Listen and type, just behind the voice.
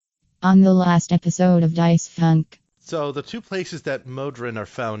On the last episode of Dice Funk. So the two places that Modron are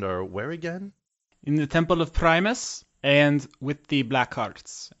found are where again? In the Temple of Primus and with the Black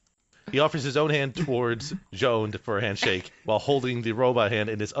Hearts. He offers his own hand towards Joan for a handshake while holding the robot hand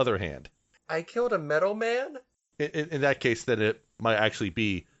in his other hand. I killed a metal man? In that case, then it might actually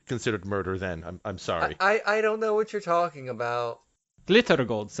be considered murder then. I'm sorry. I don't know what you're talking about.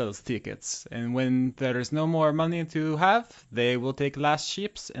 Glittergold sells tickets, and when there is no more money to have, they will take last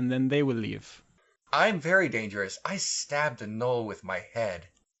ships and then they will leave. I'm very dangerous. I stabbed a gnoll with my head.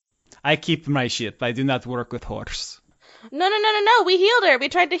 I keep my ship. I do not work with horse. No. We healed her. We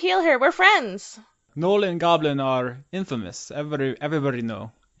tried to heal her. We're friends. Gnoll and Goblin are infamous. Everybody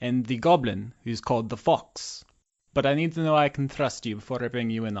know. And the Goblin, who's called the Fox. But I need to know I can trust you before I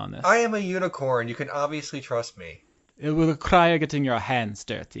bring you in on this. I am a unicorn. You can obviously trust me. It will require getting your hands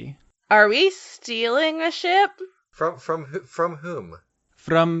dirty. Are we stealing a ship? From whom?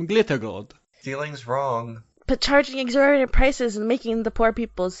 From Glittergold. Stealing's wrong. But charging exorbitant prices and making the poor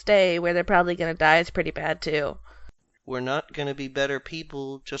people stay where they're probably going to die is pretty bad too. We're not going to be better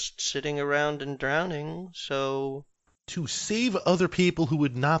people just sitting around and drowning, so... To save other people who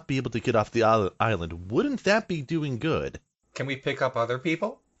would not be able to get off the island, wouldn't that be doing good? Can we pick up other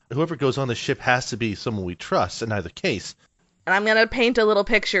people? Whoever goes on the ship has to be someone we trust in either case. And I'm going to paint a little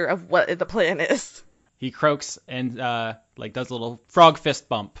picture of what the plan is. He croaks and does a little frog fist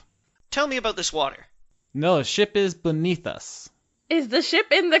bump. Tell me about this water. No, the ship is beneath us. Is the ship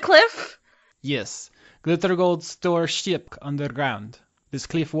in the cliff? Yes. Glittergold stores ship underground. This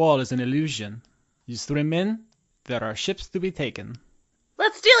cliff wall is an illusion. You swim in, there are ships to be taken.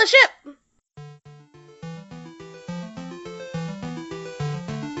 Let's steal a ship!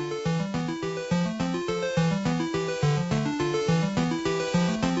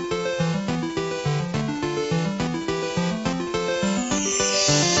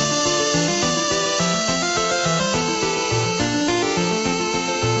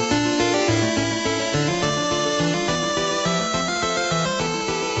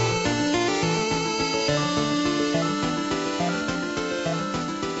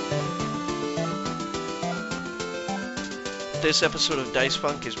 This episode of Dice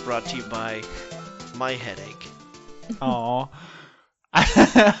Funk is brought to you by my headache. Aww.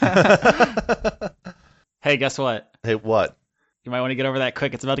 Hey, guess what? Hey, what? You might want to get over that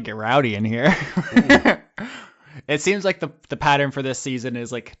quick. It's about to get rowdy in here. It seems like the pattern for this season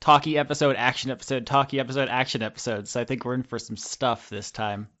is like talky episode, action episode, talky episode, action episode. So I think we're in for some stuff this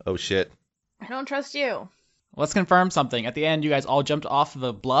time. Oh, shit. I don't trust you. Let's confirm something. At the end, you guys all jumped off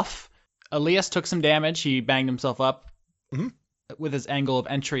the bluff. Elias took some damage. He banged himself up with his angle of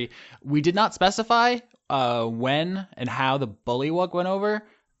entry. We did not specify when and how the bullywug went over.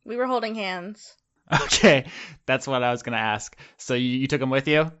 We were holding hands. Okay, that's what I was going to ask. So you took him with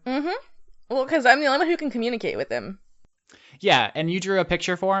you? Mm-hmm. Well, because I'm the only one who can communicate with him. Yeah, and you drew a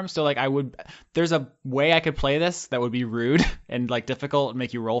picture for him, so there's a way I could play this that would be rude and difficult and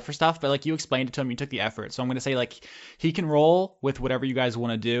make you roll for stuff, but you explained it to him, you took the effort. So I'm going to say he can roll with whatever you guys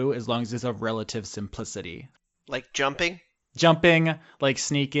want to do as long as it's of relative simplicity. Like jumping? Jumping,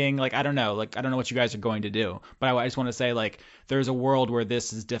 sneaking, I don't know. I don't know what you guys are going to do. But I just want to say, there's a world where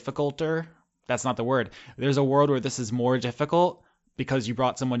this is difficulter. That's not the word. There's a world where this is more difficult because you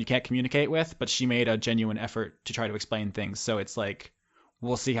brought someone you can't communicate with, but she made a genuine effort to try to explain things. So it's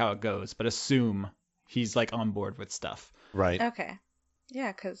we'll see how it goes. But assume he's, on board with stuff. Right. Okay.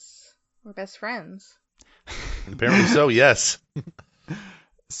 Yeah, because we're best friends. Apparently so, yes.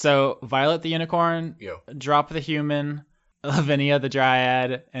 So, Violet the Unicorn, Drop the Human, Lavinia the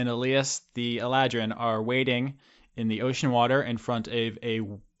Dryad, and Alias the Eladrin are waiting in the ocean water in front of a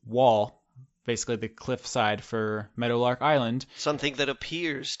wall, basically the cliff side for Meadowlark Island. Something that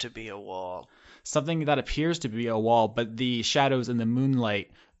appears to be a wall. Something that appears to be a wall, but the shadows in the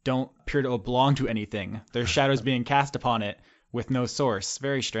moonlight don't appear to belong to anything. There's shadows being cast upon it with no source.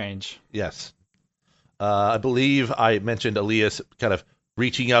 Very strange. Yes. I believe I mentioned Alias kind of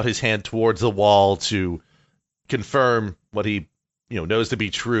reaching out his hand towards the wall to confirm what he knows to be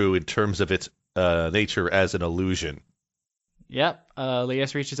true in terms of its nature as an illusion. Yep.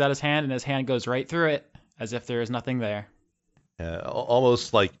 Elias reaches out his hand, and his hand goes right through it, as if there is nothing there.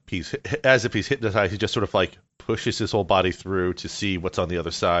 Almost like as if he's hypnotized, he just sort of pushes his whole body through to see what's on the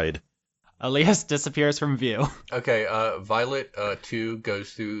other side. Elias disappears from view. Okay, Violet 2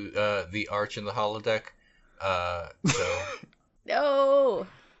 goes through the arch in the holodeck. No!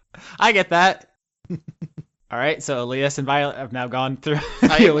 I get that. All right, so Elias and Violet have now gone through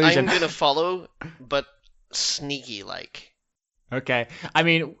the illusion. I'm going to follow, but sneaky-like. Okay. I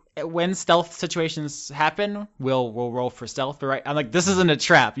mean, when stealth situations happen, we'll roll for stealth. But right, I'm like, this isn't a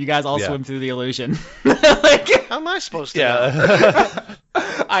trap. You guys all Yeah. swim through the illusion. Like, How am I supposed to know? Yeah.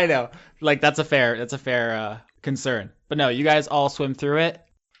 I know. Like that's a fair concern. But no, you guys all swim through it.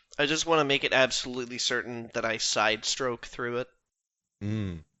 I just want to make it absolutely certain that I side stroke through it.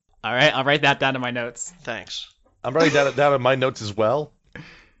 Mm. All right, I'll write that down in my notes. Thanks. I'm writing down in my notes as well.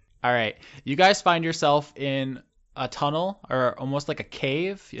 All right, you guys find yourself in a tunnel or almost like a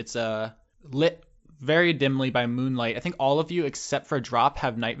cave. It's lit very dimly by moonlight. I think all of you except for Drop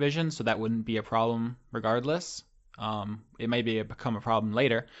have night vision, so that wouldn't be a problem regardless. It may become a problem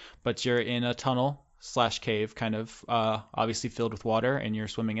later, but you're in a tunnel / cave, kind of obviously filled with water, and you're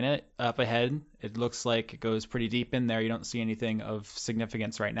swimming in it. Up ahead, it looks like it goes pretty deep in there. You don't see anything of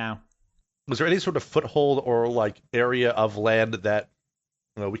significance right now. Was there any sort of foothold or like area of land that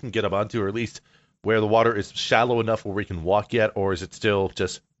we can get up onto, or at least where the water is shallow enough where we can walk yet, or is it still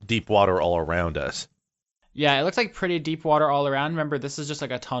just deep water all around us? Yeah, it looks like pretty deep water all around. Remember, this is just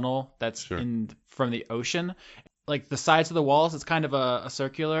like a tunnel that's Sure. from the ocean. Like the sides of the walls, it's kind of a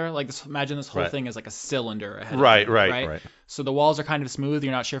circular. Like this, imagine this whole Right. thing is like a cylinder ahead. Right, of you, right. So the walls are kind of smooth.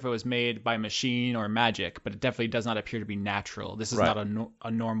 You're not sure if it was made by machine or magic, but it definitely does not appear to be natural. This is Right. not a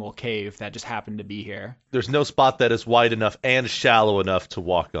normal cave that just happened to be here. There's no spot that is wide enough and shallow enough to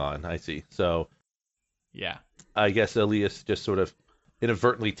walk on. I see. So Yeah. I guess Elias just sort of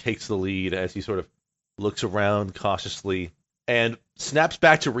inadvertently takes the lead as he sort of looks around cautiously and snaps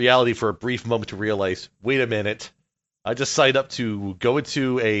back to reality for a brief moment to realize, wait a minute, I just signed up to go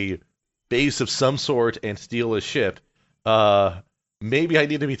into a base of some sort and steal a ship. Maybe I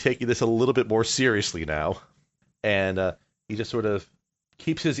need to be taking this a little bit more seriously now. And he just sort of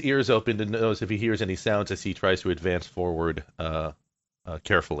keeps his ears open to notice if he hears any sounds as he tries to advance forward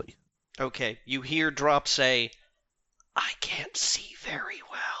carefully. Okay, you hear Drop say, I can't see very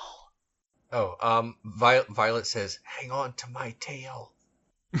well. Oh, Violet says, hang on to my tail.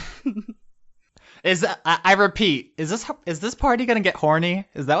 I repeat, is this party gonna get horny?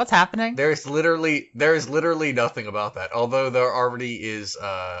 Is that what's happening? There is literally nothing about that. Although there already is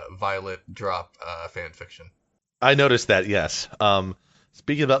Violet Drop fan fiction. I noticed that, yes.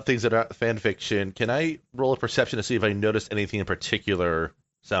 Speaking about things that are fan fiction, can I roll a perception to see if I noticed anything in particular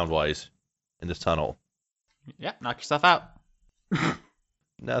sound-wise in this tunnel? Yeah, knock yourself out.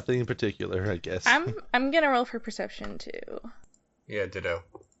 Nothing in particular, I guess. I'm gonna roll for perception too. Yeah, ditto.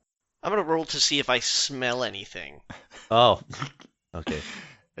 I'm gonna roll to see if I smell anything. Oh, okay.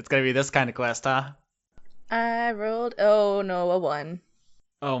 It's gonna be this kind of quest, huh? I rolled a 1.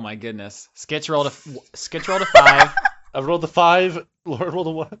 Oh my goodness. Skitch rolled a 5. I rolled the 5. Lord rolled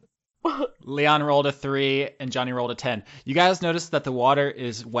a 1. Leon rolled a 3, and Johnny rolled a 10. You guys noticed that the water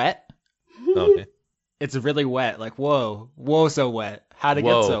is wet? Okay. It's really wet. Like, whoa, so wet. How'd it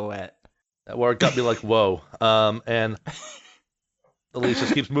Whoa. get so wet? That word got me like, whoa. And Elise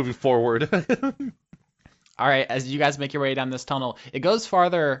just keeps moving forward. All right, as you guys make your way down this tunnel, it goes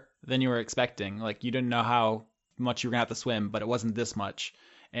farther than you were expecting. Like, you didn't know how much you were going to have to swim, but it wasn't this much.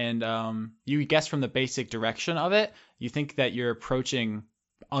 And you guess from the basic direction of it, you think that you're approaching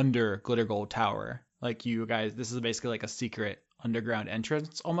under Glitter Gold Tower. Like, you guys, this is basically like a secret underground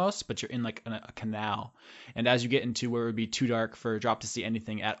entrance almost, but you're in like a canal. And as you get into where it would be too dark for Drop to see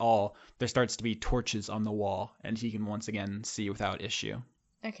anything at all, there starts to be torches on the wall, and he can once again see without issue.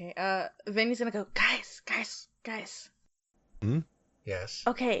 Okay, Vinny's gonna go, guys. Yes.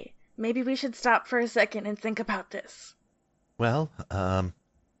 Okay, maybe we should stop for a second and think about this. Well, I'm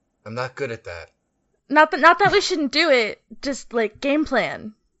not good at that. Not that we shouldn't do it, just like game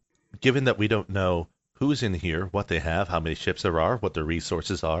plan. given that we don't know who's in here, what they have, how many ships there are, what their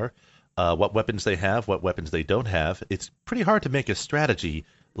resources are, what weapons they have, what weapons they don't have, it's pretty hard to make a strategy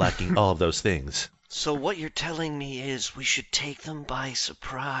lacking all of those things. So what you're telling me is we should take them by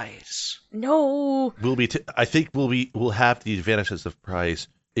surprise. No. I think we'll have the advantage of surprise,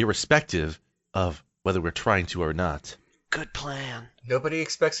 irrespective of whether we're trying to or not. Good plan. Nobody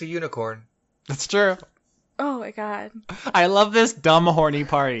expects a unicorn. That's true. Oh my god. I love this dumb horny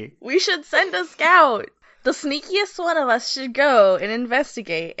party. We should send a scout. The sneakiest one of us should go and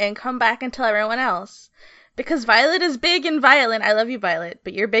investigate and come back and tell everyone else. Because Violet is big and violent. I love you, Violet,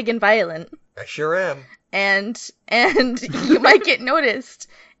 but you're big and violent. I sure am. And you might get noticed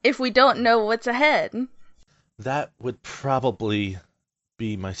if we don't know what's ahead. That would probably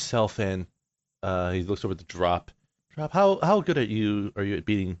be myself and he looks over at the Drop. Drop, how good are you at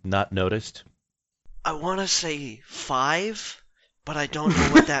being not noticed? I want to say 5, but I don't know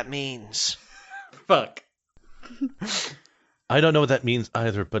what that means. Fuck. I don't know what that means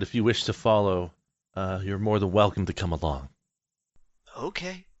either, but if you wish to follow, you're more than welcome to come along.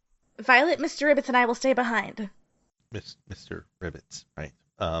 Okay. Violet, Mr. Ribbits, and I will stay behind. Mr. Ribbits, right?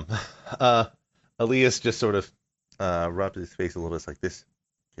 Alias just sort of rubbed his face a little bit. It's like this.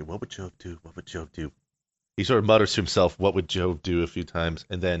 Okay, what would Jove do? What would Jove do? He sort of mutters to himself, "What would Jove do?" a few times,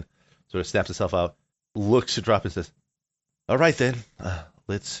 and then sort of snaps himself out, looks to drop, and says, "All right then,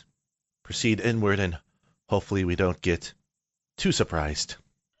 let's proceed inward, and hopefully we don't get too surprised."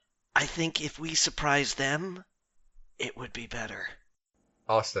 I think if we surprise them, it would be better.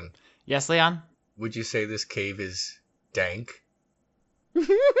 Austin, Yes, Leon? would you say this cave is dank?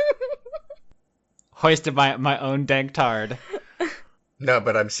 Hoisted my own dank tard. No,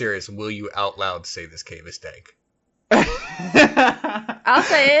 but I'm serious. Will you out loud say this cave is dank? I'll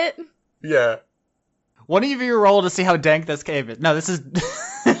say it. Yeah. One of you roll to see how dank this cave is. No, this is...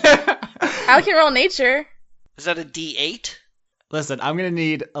 I can roll nature. Is that a D8? Listen, I'm going to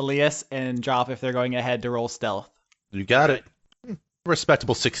need Alias and Drop if they're going ahead to roll stealth. You got it.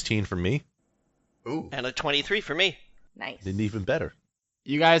 Respectable 16 from me. Ooh. And a 23 for me. Nice. And even better.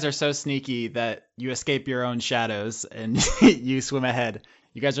 You guys are so sneaky that you escape your own shadows and you swim ahead.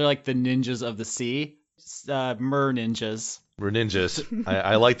 You guys are like the ninjas of the sea. Mer ninjas. We're ninjas.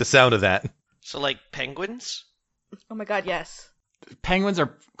 I like the sound of that. So, like penguins? Oh my god, yes. Penguins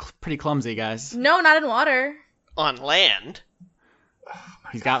are pretty clumsy, guys. No, not in water. On land?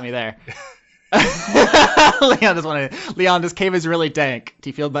 He's got me there. Leon, this cave is really dank. Do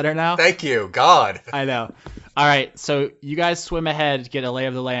you feel better now? Thank you, God. I know. All right, so you guys swim ahead to get a lay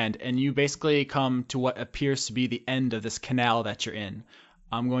of the land, and you basically come to what appears to be the end of this canal that you're in.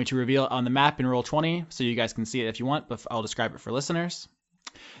 I'm going to reveal it on the map in roll 20, so you guys can see it if you want, but I'll describe it for listeners.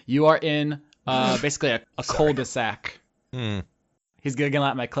 You are in basically a cul-de-sac. He's going to get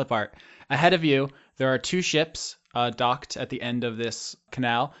out my clip art. Ahead of you, there are two ships docked at the end of this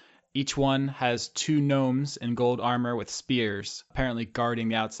canal. Each one has two gnomes in gold armor with spears, apparently guarding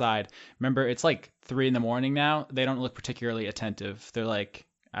the outside. Remember, it's like 3 a.m. now. They don't look particularly attentive. They're like,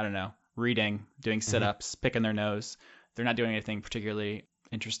 I don't know, reading, doing sit-ups, picking their nose. They're not doing anything particularly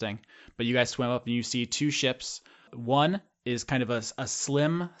interesting. But you guys swim up and you see two ships. One is kind of a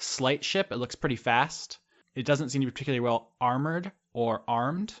slim, slight ship. It looks pretty fast. It doesn't seem to be particularly well armored or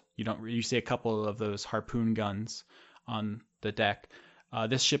armed. You see a couple of those harpoon guns on the deck.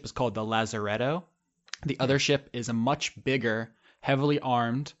 This ship is called the Lazaretto. The other ship is a much bigger, heavily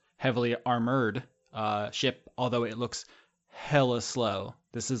armed, heavily armored ship, although it looks hella slow.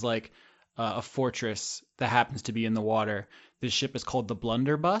 This is like a fortress that happens to be in the water. This ship is called the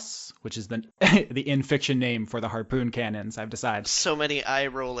Blunderbuss, which is the in-fiction name for the harpoon cannons, I've decided. So many eye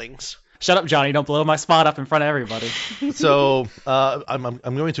rollings. Shut up, Johnny. Don't blow my spot up in front of everybody. So I'm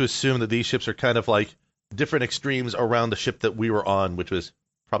going to assume that these ships are kind of like different extremes around the ship that we were on, which was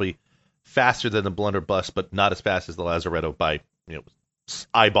probably faster than the Blunderbuss, but not as fast as the Lazaretto by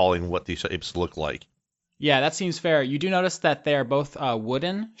eyeballing what these ships look like. Yeah, that seems fair. You do notice that they are both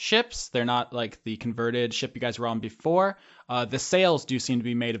wooden ships. They're not like the converted ship you guys were on before. The sails do seem to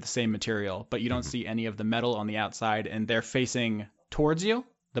be made of the same material, but you don't see any of the metal on the outside, and they're facing towards you.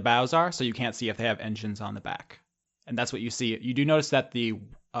 The bows are, so you can't see if they have engines on the back. And that's what you see. You do notice that the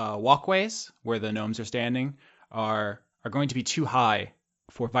walkways where the gnomes are standing are going to be too high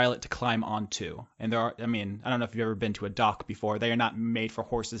for Violet to climb onto. And I don't know if you've ever been to a dock before. They are not made for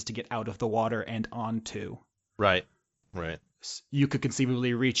horses to get out of the water and onto. Right. You could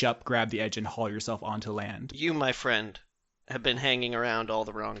conceivably reach up, grab the edge, and haul yourself onto land. You, my friend, have been hanging around all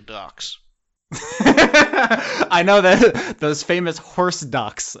the wrong docks. I know that those famous horse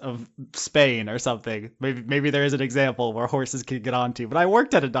docks of Spain or something. Maybe there is an example where horses can get onto. But I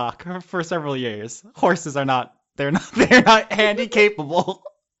worked at a dock for several years. Horses are not. They're not handy capable.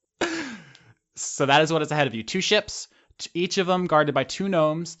 So that is what is ahead of you. Two ships, each of them guarded by two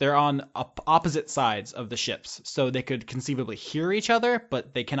gnomes. They're on opposite sides of the ships, so they could conceivably hear each other,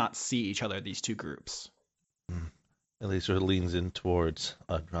 but they cannot see each other. These two groups. Ellie sort of leans in towards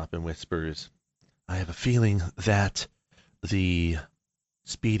Drop and whispers, "I have a feeling that the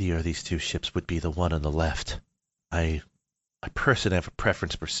speedier of these two ships would be the one on the left. I personally have a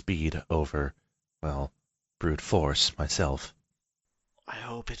preference for speed over, well, brute force myself." I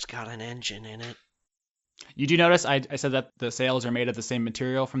hope it's got an engine in it. You do notice I said that the sails are made of the same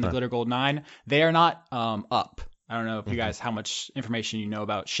material from the Glitter Gold 9. They are not up. I don't know if you guys how much information you know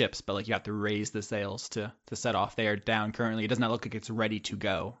about ships, but like you have to raise the sails to set off. They are down currently. It does not look like it's ready to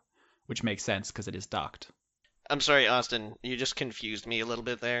go, which makes sense because it is docked. I'm sorry, Austin. You just confused me a little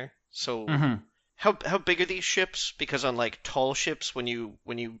bit there. So, how big are these ships? Because on like tall ships, when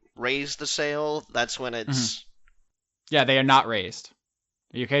you raise the sail, that's when it's. Yeah, they are not raised.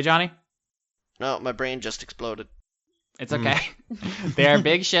 Are you okay, Johnny? No, my brain just exploded. It's okay. They are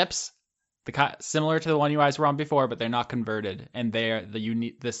big ships, similar to the one you guys were on before, but they're not converted, and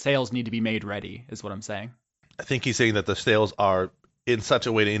the sails need to be made ready, is what I'm saying. I think he's saying that the sails are in such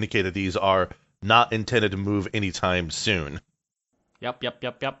a way to indicate that these are not intended to move anytime soon. Yep.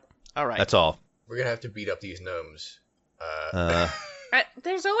 All right. That's all. We're gonna have to beat up these gnomes.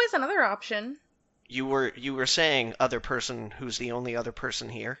 There's always another option. You were saying other person who's the only other person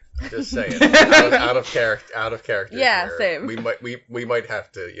here. Just saying. out of character. Yeah, here. same. We might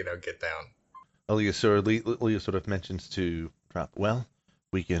have to, get down. Alias sort of mentions to Drop, well,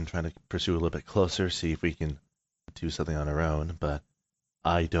 we can try to pursue a little bit closer, see if we can do something on our own, but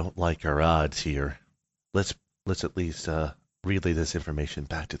I don't like our odds here. Let's at least relay this information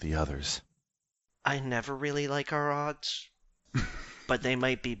back to the others. I never really like our odds, but they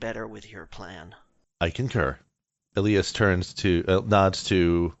might be better with your plan. I concur. Alias nods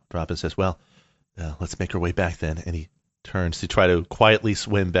to Drop and says, well, let's make our way back then. And he turns to try to quietly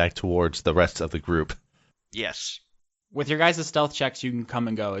swim back towards the rest of the group. Yes. With your guys' stealth checks, you can come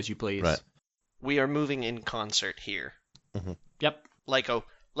and go as you please. Right. We are moving in concert here. Mm-hmm. Yep. Like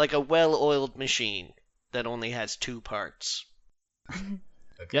a well-oiled machine that only has two parts.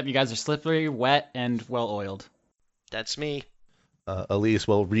 Yep, you guys are slippery, wet, and well-oiled. That's me. Alias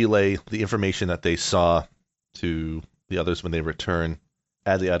will relay the information that they saw to the others when they return.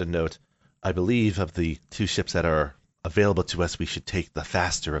 Add the added note, I believe of the two ships that are available to us, we should take the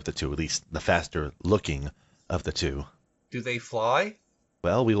faster of the two, at least the faster looking of the two. Do they fly?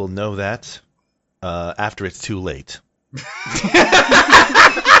 Well, we will know that after it's too late.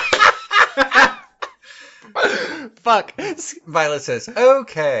 Fuck. Violet says,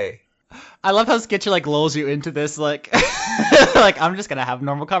 okay. I love how Skitcher lulls you into this like I'm just gonna have a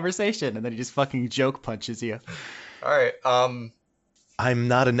normal conversation, and then he just fucking joke punches you. Alright, I'm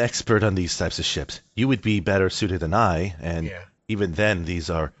not an expert on these types of ships. You would be better suited than I, and even then, these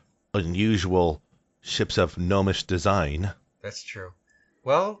are unusual ships of gnomish design. That's true.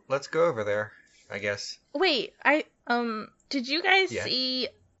 Well, let's go over there, I guess. Wait, did you guys see?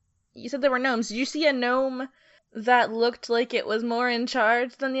 You said there were gnomes. Did you see a gnome that looked like it was more in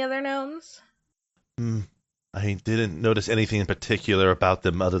charge than the other gnomes? I didn't notice anything in particular about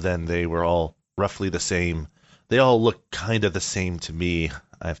them other than they were all roughly the same. They all look kind of the same to me,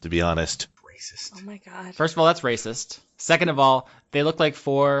 I have to be honest. Racist. Oh my god. First of all, that's racist. Second of all, they look like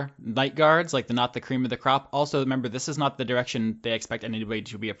 4 night guards, like not the cream of the crop. Also, remember, this is not the direction they expect anybody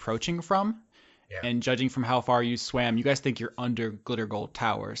to be approaching from. Yeah. And judging from how far you swam, you guys think you're under Glitter Gold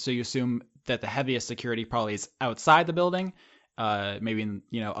Tower. So you assume that the heaviest security probably is outside the building, maybe in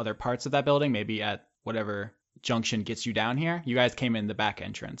other parts of that building, maybe at whatever junction gets you down here. You guys came in the back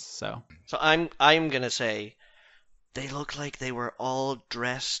entrance, so I'm gonna say they look like they were all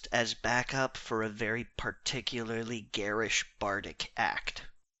dressed as backup for a very particularly garish bardic act.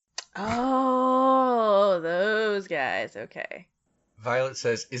 Oh, those guys. Okay. Violet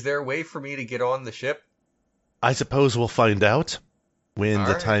says, is there a way for me to get on the ship? I suppose we'll find out when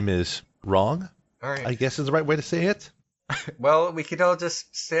the time is wrong. All right. I guess is the right way to say it. Well, we could all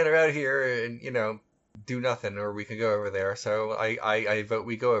just stand around here and, do nothing, or we could go over there. So I vote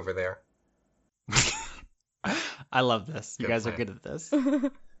we go over there. I love this. You guys plan. are good at this.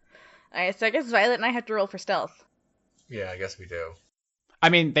 Alright, so I guess Violet and I have to roll for stealth. Yeah, I guess we do. I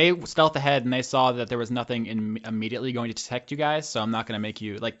mean, they stealth ahead and they saw that there was nothing immediately going to detect you guys, so I'm not going to make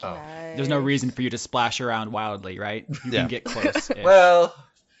you, there's no reason for you to splash around wildly, right? You can get close. Well,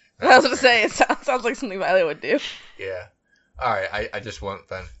 I was going to say, it sounds like something Violet would do. Yeah. Alright, I just won't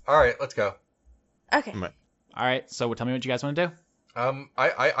then. Alright, let's go. Okay. Alright, so tell me what you guys want to do.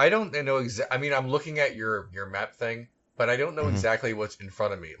 I don't know exactly. I mean, I'm looking at your map thing, but I don't know exactly what's in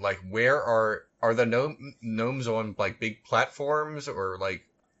front of me. Like, where are the gnomes on, big platforms, or,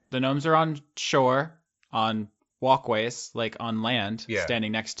 The gnomes are on shore, on walkways, on land,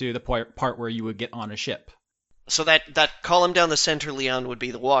 standing next to the part where you would get on a ship. So that column down the center, Leon, would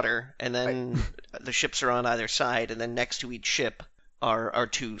be the water, and then the ships are on either side, and then next to each ship are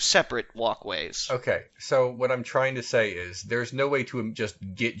 2 separate walkways. Okay, so what I'm trying to say is there's no way to just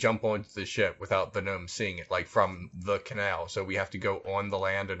jump onto the ship without the gnomes seeing it, from the canal. So we have to go on the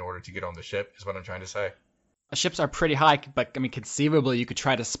land in order to get on the ship, is what I'm trying to say. Ships are pretty high, but, conceivably you could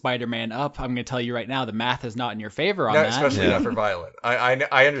try to Spider-Man up. I'm going to tell you right now, the math is not in your favor on that. Especially not for Violet.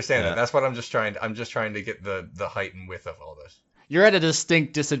 I understand that. That's what I'm just trying to get the height and width of all this. You're at a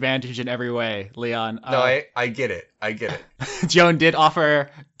distinct disadvantage in every way, Leon. No, I get it. Joan did offer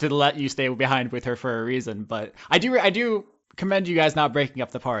to let you stay behind with her for a reason, but I do commend you guys not breaking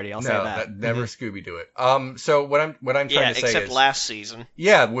up the party. I'll say that. Never Scooby Doo it. So what I'm trying to say is, except last season.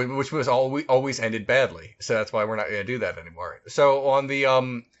 Yeah, which was always ended badly. So that's why we're not going to do that anymore. So on the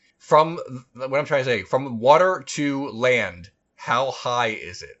from what I'm trying to say, from water to land, how high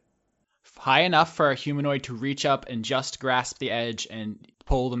is it? High enough for a humanoid to reach up and just grasp the edge and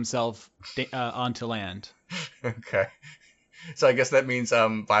pull themselves onto land. Okay. So I guess that means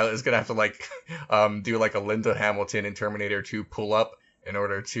Violet is gonna have to like do like a Linda Hamilton in Terminator 2 pull up in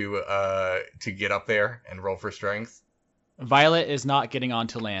order to get up there and roll for strength. Violet is not getting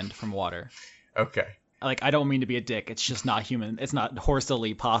onto land from water. Okay. Like, I don't mean to be a dick. It's just not human. It's not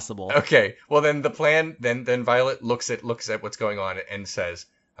horsily possible. Okay. Well, then the plan. Then Violet looks at what's going on and says,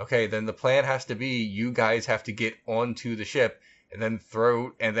 "Okay, then the plan has to be you guys have to get onto the ship." And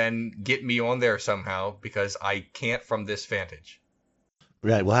then get me on there somehow because I can't from this vantage.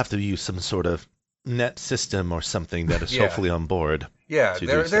 Right, we'll have to use some sort of net system or something that is hopefully on board. Yeah,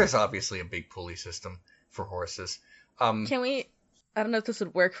 there's obviously a big pulley system for horses. Can we? I don't know if this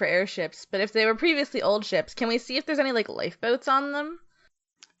would work for airships, but if they were previously old ships, can we see if there's any like lifeboats on them?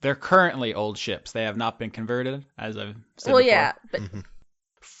 They're currently old ships. They have not been converted, as I've said Well, before. yeah, but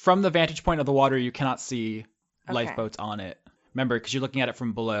From the vantage point of the water, you cannot see lifeboats on it. Remember, because you're looking at it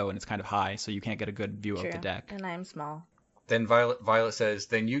from below and it's kind of high, so you can't get a good view of the deck. And I'm small. Then Violet says,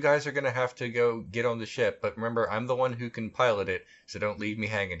 then you guys are going to have to go get on the ship, but remember, I'm the one who can pilot it, so don't leave me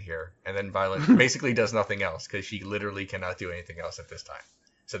hanging here. And then Violet basically does nothing else, because she literally cannot do anything else at this time.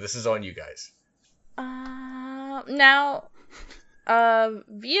 So this is on you guys. Now,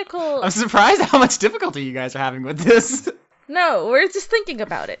 vehicle... I'm surprised how much difficulty you guys are having with this. No, we're just thinking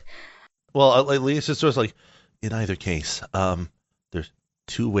about it. Well, at least it's just like, in either case, there's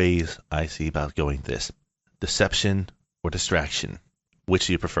two ways I see about going this. Deception or distraction. Which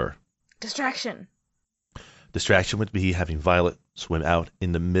do you prefer? Distraction. Distraction would be having Violet swim out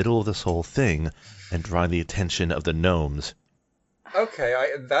in the middle of this whole thing and drawing the attention of the gnomes. Okay,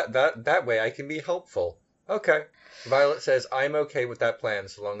 that way I can be helpful. Okay. Violet says, I'm okay with that plan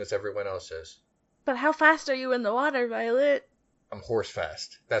so long as everyone else is. But how fast are you in the water, Violet? I'm horse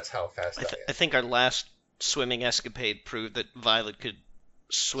fast. That's how fast I am. I think our last swimming escapade proved that Violet could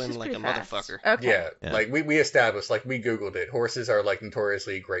swim like a motherfucker. Okay. Yeah, like we established, like we Googled it. Horses are like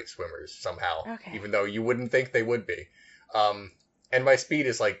notoriously great swimmers somehow, even though you wouldn't think they would be. And my speed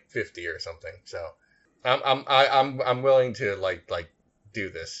is like 50 or something, so I'm willing to like do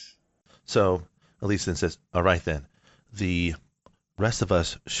this. So Elise then says, "All right then, the rest of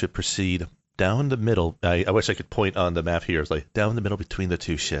us should proceed down the middle." I wish I could point on the map here. It's like down the middle between the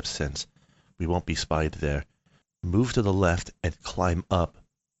two ships, since we won't be spied there. Move to the left and climb up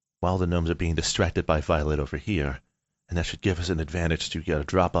while the gnomes are being distracted by Violet over here. And that should give us an advantage to get a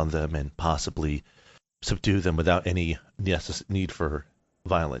drop on them and possibly subdue them without any need for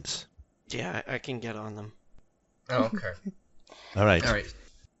violence. Yeah, I can get on them. Oh, okay. All right.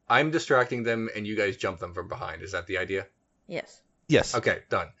 I'm distracting them and you guys jump them from behind. Is that the idea? Yes. Yes. Okay,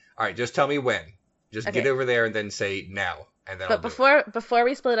 done. All right, just tell me when. Just get over there and then say now. And then before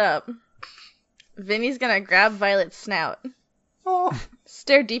we split up, Vinny's gonna grab Violet's snout,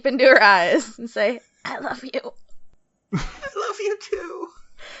 stare deep into her eyes, and say, "I love you." I love you too.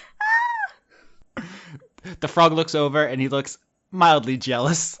 The frog looks over and he looks mildly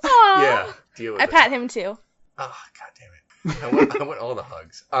jealous. Aww. Yeah, deal with I it. pat him too. Oh, god damn it! I want all the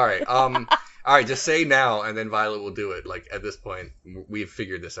hugs. All right, all right. Just say now, and then Violet will do it. Like at this point, we've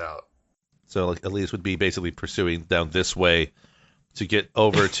figured this out. So like Elise would be basically pursuing down this way to get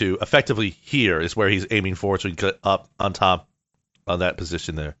over to effectively here is where he's aiming for, so he can get up on top on that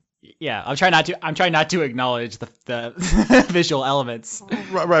position there. Yeah, I'm trying not to acknowledge the visual elements.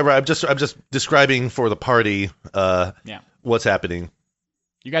 Right. I'm just describing for the party what's happening.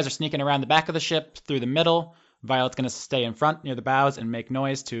 You guys are sneaking around the back of the ship through the middle. Violet's going to stay in front near the bows and make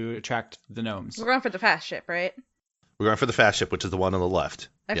noise to attract the gnomes. We're going for the fast ship, right? We're going for the fast ship, which is the one on the left.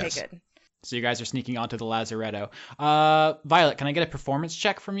 Okay, yes. good. So you guys are sneaking onto the Lazaretto. Violet, can I get a performance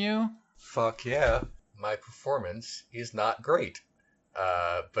check from you? Fuck yeah. My performance is not great.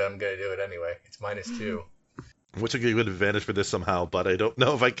 But I'm going to do it anyway. It's -2. Which will give you an advantage for this somehow, but I don't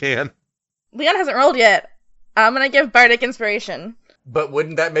know if I can. Leon hasn't rolled yet. I'm going to give Bardic Inspiration. But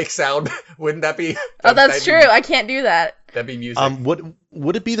wouldn't that make sound? Wouldn't that be... Oh, that's true. I can't do that. That'd be music.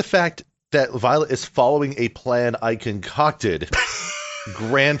 Would it be the fact that Violet is following a plan I concocted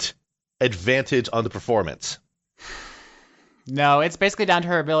grant advantage on the performance? No, it's basically down to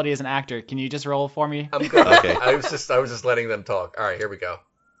her ability as an actor. Can you just roll for me? I'm good. Okay. I was just letting them talk. All right, here we go.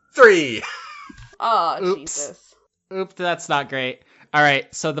 3. Oh, Oops. Jesus. Oops, that's not great. All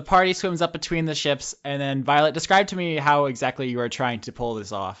right, so the party swims up between the ships, and then Violet, describe to me how exactly you are trying to pull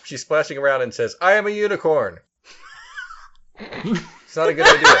this off. She's splashing around and says, "I am a unicorn." It's not a good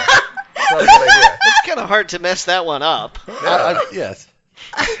idea. It's not a good idea. It's kind of hard to mess that one up. Yeah. Yes.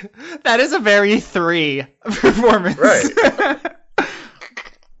 That is a very 3 performance. Right.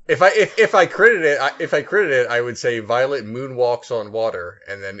 If I critted it, I would say Violet moonwalks on water,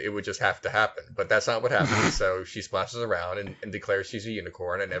 and then it would just have to happen. But that's not what happens. So she splashes around and declares she's a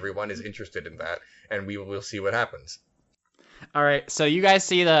unicorn, and everyone is interested in that, and we will see what happens. All right, so you guys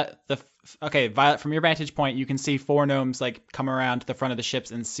see okay, Violet, from your vantage point, you can see 4 gnomes like come around to the front of the ships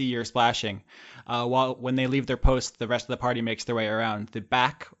and see you're splashing. While when they leave their post, the rest of the party makes their way around the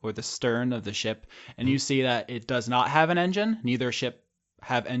back or the stern of the ship, and you see that it does not have an engine. Neither ship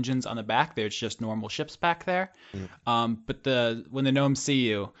have engines on the back. There's just normal ships back there. But when the gnomes see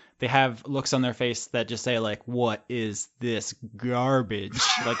you, they have looks on their face that just say like, "What is this garbage?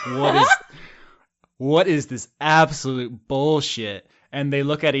 Like, what is this absolute bullshit?" And they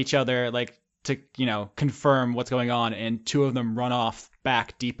look at each other like to, confirm what's going on. And 2 of them run off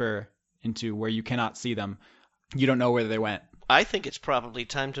back deeper into where you cannot see them. You don't know where they went. I think it's probably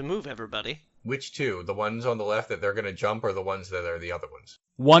time to move everybody. Which 2? The ones on the left that they're going to jump, or the ones that are the other ones?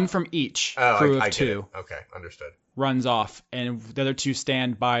 1 from each crew of I 2. Okay, understood. Runs off, and the other 2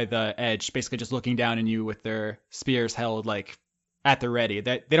 stand by the edge, basically just looking down at you with their spears held like at the ready.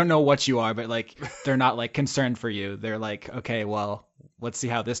 They don't know what you are, but like they're not like concerned for you. They're like, okay, well, let's see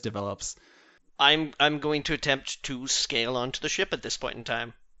how this develops. I'm going to attempt to scale onto the ship at this point in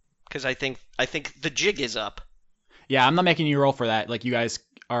time, because I think the jig is up. Yeah, I'm not making you roll for that. Like, you guys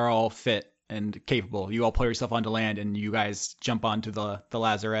are all fit and capable. You all pull yourself onto land, and you guys jump onto the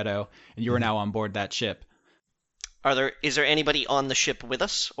Lazaretto, and you are now on board that ship. Is there anybody on the ship with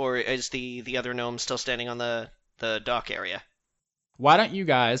us, or is the other gnome still standing on the dock area? Why don't you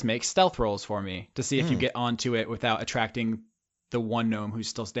guys make stealth rolls for me to see if you get onto it without attracting the 1 gnome who's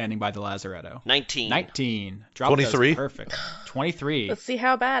still standing by the Lazaretto? 19. Drop 23. those. Perfect. 23. Let's see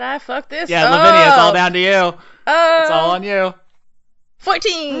how bad I fuck this Yeah, up. Lavinia, it's all down to you. It's all on you.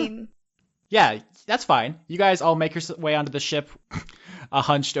 14. Yeah, that's fine. You guys all make your way onto the ship, a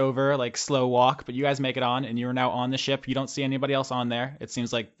hunched over, like slow walk, but you guys make it on, and you're now on the ship. You don't see anybody else on there. It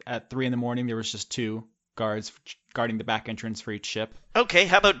seems like at 3 a.m. there was just 2 guards guarding the back entrance for each ship. Okay,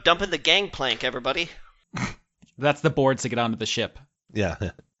 how about dumping the gangplank, everybody? That's the boards to get onto the ship. Yeah.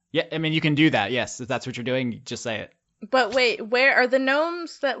 Yeah, I mean, you can do that, yes. If that's what you're doing, just say it. But wait, where are the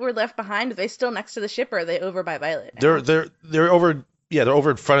gnomes that were left behind? Are they still next to the ship, or are they over by Violet now? They're over. Yeah, they're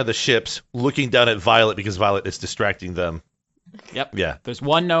over in front of the ships, looking down at Violet because Violet is distracting them. Yep. Yeah. There's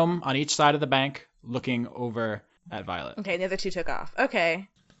 1 gnome on each side of the bank looking over at Violet. Okay, the other 2 took off. Okay.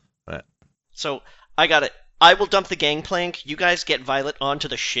 Right. So, I got it. I will dump the gangplank. You guys get Violet onto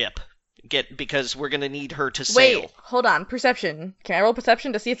the ship. Because we're going to need her to sail. Wait, hold on. Perception. Can I roll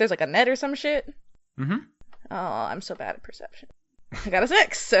perception to see if there's like a net or some shit? Mm-hmm. Oh, I'm so bad at perception. I got a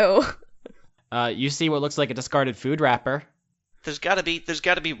 6, so... You see what looks like a discarded food wrapper. There's gotta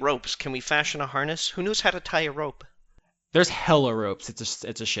be ropes. Can we fashion a harness? Who knows how to tie a rope? There's hella ropes.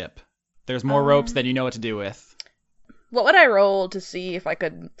 It's a ship. There's more ropes than you know what to do with. What would I roll to see if I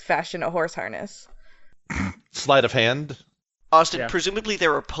could fashion a horse harness? Sleight of hand. Austin, Yeah. presumably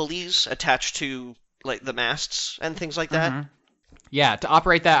there are pulleys attached to like the masts and things like that. Mm-hmm. Yeah, to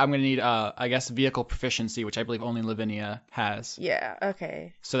operate that, I'm going to need, I guess, vehicle proficiency, which I believe only Lavinia has. Yeah,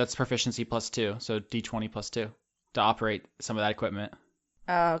 okay. So that's proficiency +2, so D20 +2 to operate some of that equipment.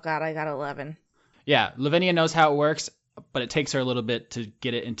 Oh god, I got 11. Yeah, Lavinia knows how it works, but it takes her a little bit to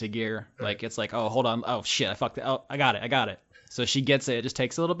get it into gear. Like, it's like, oh, hold on, oh shit, I fucked it, oh, I got it. So she gets it, it just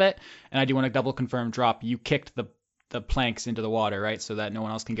takes a little bit, and I do want to double confirm drop. You kicked the planks into the water, right, so that no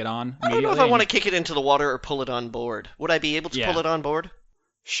one else can get on I don't know if I want to kick it into the water or pull it on board. Would I be able to pull it on board?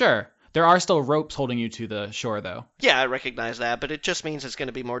 Sure. There are still ropes holding you to the shore, though. Yeah, I recognize that, but it just means it's going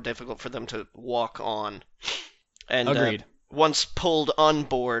to be more difficult for them to walk on. And Agreed. Once pulled on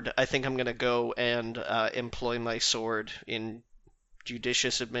board, I think I'm going to go and employ my sword in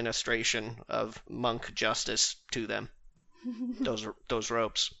judicious administration of monk justice to them. those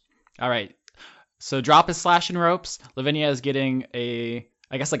ropes. All right. So Drop is slashing ropes. Lavinia is getting a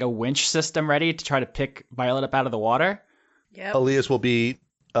winch system ready to try to pick Violet up out of the water. Yep. Alias will be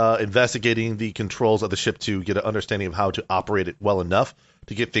investigating the controls of the ship to get an understanding of how to operate it well enough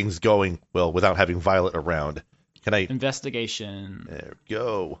to get things going well without having Violet around. Can I? Investigation. There we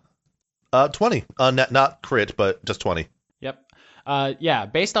go. 20. Not crit, but just 20. Yep. Yeah,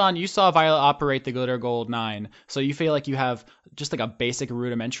 based on you saw Violet operate the Glitter Gold 9, so you feel like you have just like a basic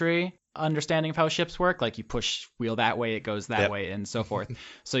rudimentary understanding of how ships work. Like you push wheel that way, it goes that way, and so forth.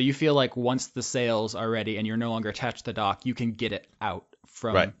 So you feel like once the sails are ready and you're no longer attached to the dock, you can get it out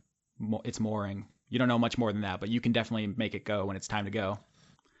from its mooring. You don't know much more than that, but you can definitely make it go when it's time to go.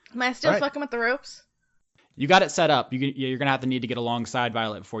 Am I still fucking with the ropes? You got it set up. You're gonna have to need to get alongside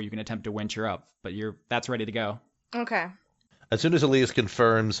Violet before you can attempt to winch her up, but that's ready to go. Okay. As soon as Alias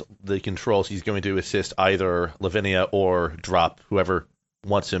confirms the controls, he's going to assist either Lavinia or drop whoever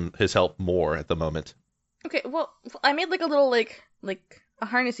wants his help more at the moment. Okay, well, I made like a little like a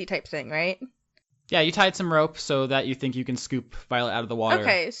harnessy type thing, right? Yeah, you tied some rope so that you think you can scoop Violet out of the water.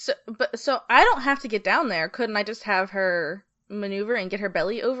 Okay, so I don't have to get down there. Couldn't I just have her maneuver and get her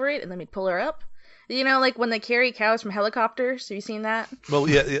belly over it and then we'd pull her up? You know, like when they carry cows from helicopters. Have you seen that? Well,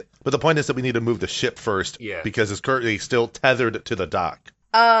 yeah, but the point is that we need to move the ship first because it's currently still tethered to the dock.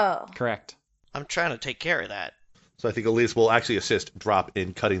 Oh. Correct. I'm trying to take care of that. So I think Alias will actually assist Drop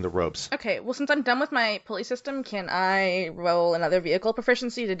in cutting the ropes. Okay, well, since I'm done with my pulley system, can I roll another vehicle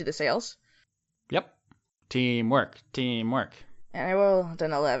proficiency to do the sails? Yep. Teamwork. And I rolled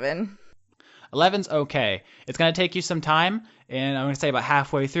an 11. 11's okay. It's going to take you some time, and I'm going to say about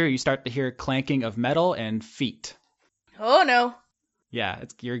halfway through, you start to hear clanking of metal and feet. Oh, no. Yeah,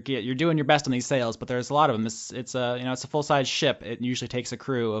 you're doing your best on these sails, but there's a lot of them. It's a full-size ship. It usually takes a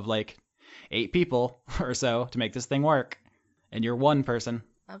crew of like 8 people or so to make this thing work, and you're one person.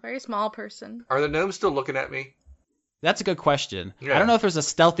 A very small person. Are the gnomes still looking at me? That's a good question. Yeah. I don't know if there's a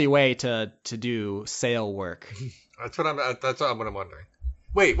stealthy way to do sail work. That's what I'm wondering.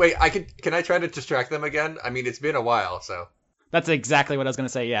 Wait, can I try to distract them again? I mean, it's been a while, so. That's exactly what I was going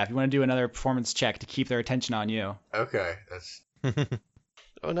to say. Yeah, if you want to do another performance check to keep their attention on you. Okay, that's.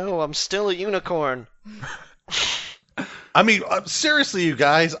 Oh no, I'm still a unicorn. I mean, seriously, you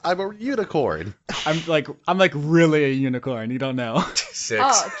guys, I'm a unicorn. I'm like really a unicorn. You don't know. 6.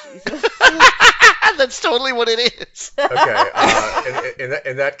 Oh, Jesus. That's totally what it is. Okay.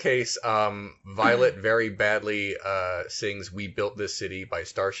 In that case, Violet very badly sings "We Built This City" by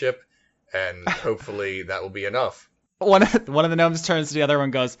Starship, and hopefully that will be enough. One of the gnomes turns to the other one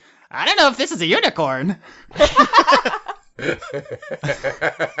and goes, I don't know if this is a unicorn.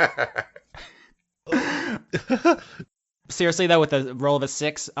 Seriously, though, with a roll of a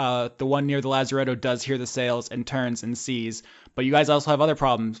 6, the one near the Lazaretto does hear the sails and turns and sees. But you guys also have other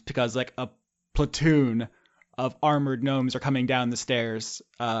problems because, like, a platoon of armored gnomes are coming down the stairs.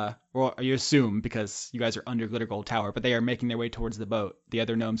 Or you assume because you guys are under Glitter Gold Tower, but they are making their way towards the boat. The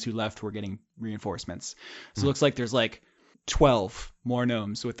other gnomes who left were getting reinforcements. So it looks like there's like 12 more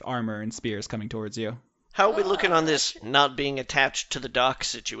gnomes with armor and spears coming towards you. How are we looking on this not being attached to the dock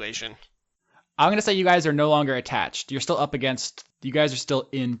situation? I'm going to say you guys are no longer attached. You're still up against... You guys are still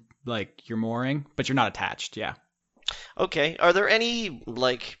in, like, your mooring, but you're not attached, yeah. Okay. Are there any,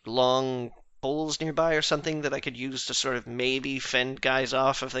 like, long poles nearby or something that I could use to sort of maybe fend guys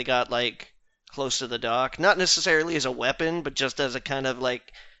off if they got, like, close to the dock? Not necessarily as a weapon, but just as a kind of,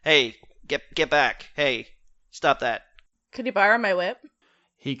 like, hey, get back. Hey, stop that. Could you borrow my whip?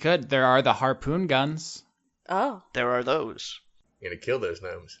 He could. There are the harpoon guns. Oh. There are those. You're gonna kill those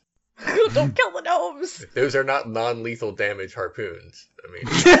gnomes. Don't kill the gnomes. Those are not non-lethal damage harpoons. I mean,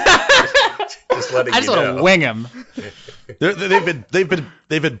 just letting I just you know. want to wing him.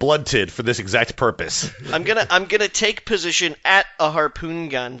 They've been blunted for this exact purpose. I'm gonna take position at a harpoon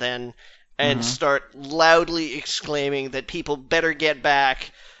gun then, and start loudly exclaiming that people better get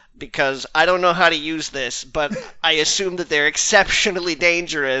back. Because I don't know how to use this, but I assume that they're exceptionally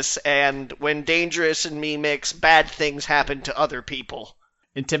dangerous, and when dangerous and me mix, bad things happen to other people.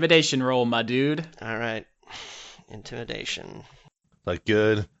 Intimidation roll, my dude. All right. Intimidation. Like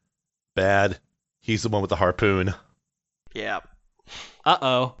good, bad. He's the one with the harpoon. Yeah.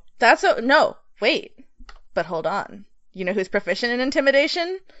 Uh-oh. No, wait. But hold on. You know who's proficient in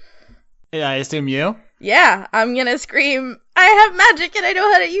intimidation? Yeah, I assume you? Yeah, I'm gonna scream, I have magic and I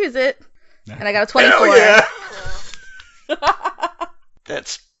know how to use it. And I got a 24. Hell yeah!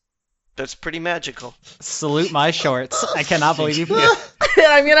 That's pretty magical. Salute my shorts. I cannot believe you. And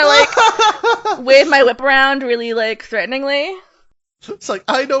I'm gonna, like, wave my whip around really, like, threateningly. It's like,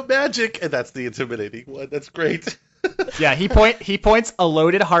 I know magic, and that's the intimidating one. That's great. Yeah, he points a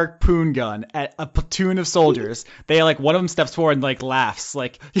loaded harpoon gun at a platoon of soldiers. They, like, one of them steps forward and, like, laughs,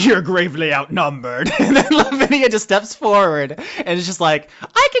 like, you're gravely outnumbered. And then Lavinia just steps forward and is just like,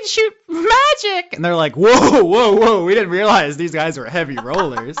 I can shoot magic! And they're like, whoa, we didn't realize these guys were heavy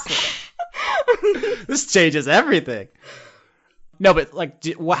rollers. This changes everything. No, but, like,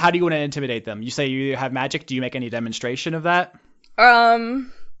 how do you want to intimidate them? You say you have magic. Do you make any demonstration of that?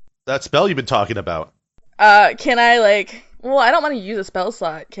 That spell you've been talking about. Can I, like, Well, I don't want to use a spell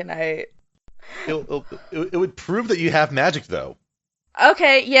slot. Can I? It would prove that you have magic, though.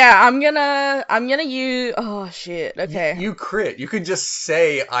 Okay, yeah, I'm gonna use. Oh shit. Okay. You crit. You could just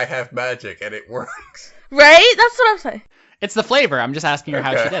say I have magic and it works. Right? That's what I'm saying. It's the flavor. I'm just asking her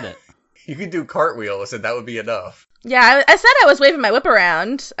how Okay. she did it. You could do cartwheels and that would be enough. Yeah, I said I was waving my whip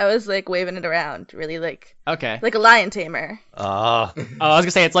around. I was like waving it around, really like Okay. a lion tamer. Oh, I was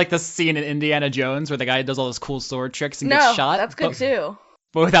gonna say it's like the scene in Indiana Jones where the guy does all those cool sword tricks and gets shot. That's good too.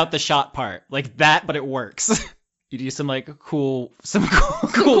 But without the shot part, like that, but it works. You do some cool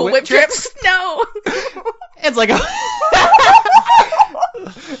Whip trips? No. It's like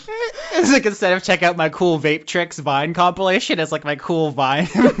it's like instead of check out my cool vape tricks Vine compilation, it's like my cool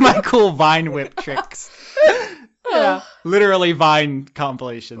Vine whip tricks. Yeah, literally Vine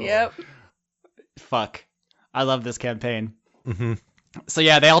compilation. Yep. Fuck, I love this campaign. Mm-hmm. So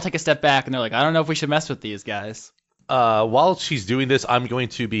yeah, they all take a step back and they're like, I don't know if we should mess with these guys. While she's doing this, I'm going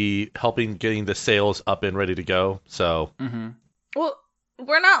to be helping getting the sails up and ready to go. So. Mm-hmm. Well,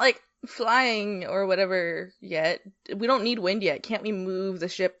 we're not like flying or whatever yet. We don't need wind yet. Can't we move the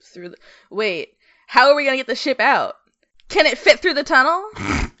ship through the... Wait, how are we gonna get the ship out? Can it fit through the tunnel?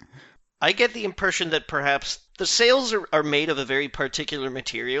 I get the impression that perhaps the sails are made of a very particular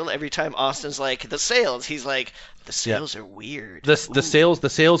material. Every time Austin's like, the sails, he's like, the sails are weird. The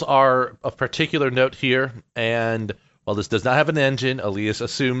sails are of particular note here, and while this does not have an engine, Alias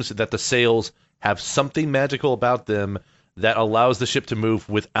assumes that the sails have something magical about them that allows the ship to move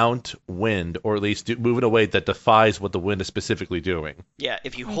without wind, or at least move in a way that defies what the wind is specifically doing. Yeah,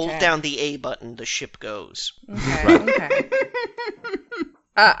 if you hold down the A button, the ship goes. Okay. Okay.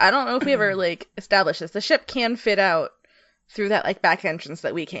 I don't know if we ever established this. The ship can fit out through that back entrance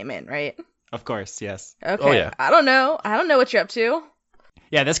that we came in, right? Of course, yes. Okay. Oh, yeah. I don't know what you're up to.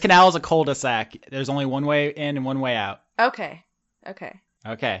 Yeah, this canal is a cul-de-sac. There's only one way in and one way out. Okay.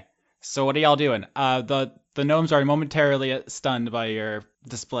 Okay. So what are y'all doing? The gnomes are momentarily stunned by your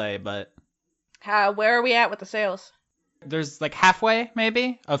display, but Where are we at with the sails? there's halfway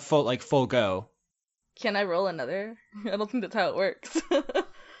maybe of full go. Can I roll another? I don't think that's how it works.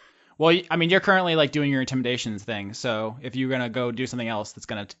 Well, I mean, you're currently doing your intimidations thing, so if you're gonna go do something else, that's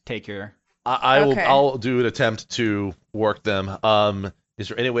gonna take your. I'll do an attempt to work them. Is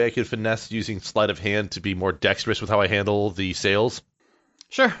there any way I could finesse using sleight of hand to be more dexterous with how I handle the sails?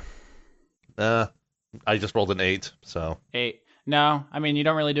 Sure. I just rolled an 8, so. 8. No, I mean, you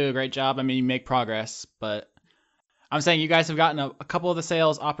don't really do a great job. I mean, you make progress, but I'm saying you guys have gotten a couple of the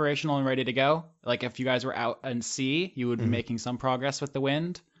sails operational and ready to go. Like if you guys were out at sea, you would be making some progress with the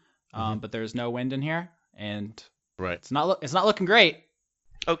wind. But there's no wind in here, and right. It's not looking great.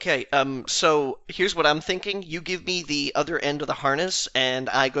 Okay, so here's what I'm thinking. You give me the other end of the harness, and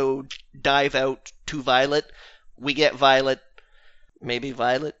I go dive out to Violet. We get Violet. Maybe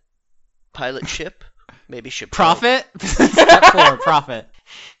Violet. Pilot ship. Maybe ship. Profit. Step 4, profit.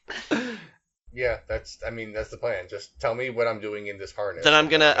 Yeah, that's the plan. Just tell me what I'm doing in this harness. Then I'm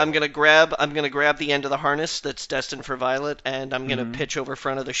gonna grab the end of the harness that's destined for Violet, and I'm gonna pitch over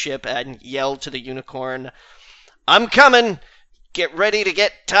front of the ship and yell to the unicorn, "I'm coming! Get ready to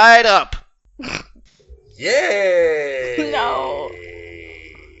get tied up!" Yay! No.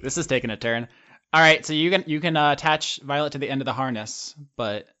 This is taking a turn. All right, so you can attach Violet to the end of the harness,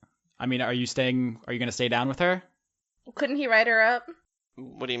 but I mean, are you gonna stay down with her? Couldn't he ride her up?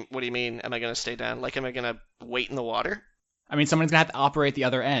 What do you mean? Am I gonna stay down? Am I gonna wait in the water? I mean, someone's gonna have to operate the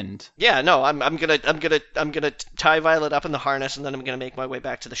other end. Yeah, no, I'm gonna tie Violet up in the harness, and then I'm gonna make my way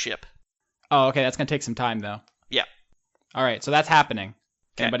back to the ship. Oh, okay, that's gonna take some time though. Yeah. All right, so that's happening.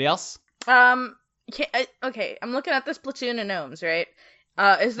 Okay. Anybody else? Okay, I'm looking at this platoon of gnomes, right?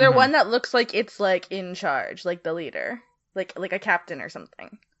 Is there one that looks like it's in charge, like the leader, like a captain or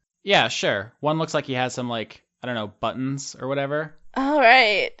something? Yeah, sure. One looks like he has some I don't know, buttons or whatever. All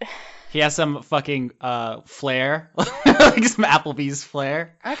right. He has some fucking flair, like some Applebee's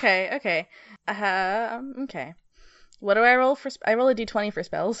flair. Okay. Okay. What do I roll for? I roll a d20 for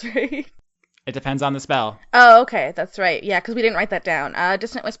spells, right? It depends on the spell. Oh, okay, that's right. Yeah, because we didn't write that down.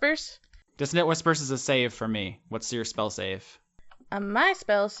 Dissonant Whispers. Dissonant Whispers is a save for me. What's your spell save? My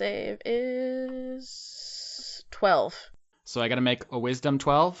spell save is 12. So I gotta make a Wisdom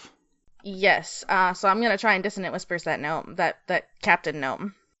 12. Yes. So I'm gonna try and Dissonant Whispers that gnome, that captain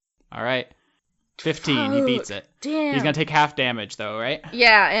gnome. All right. 15. He beats it. Damn. He's gonna take half damage though, right?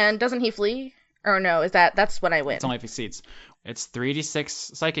 Yeah, and doesn't he flee? Or no? That's when I win? It's only if he succeeds. It's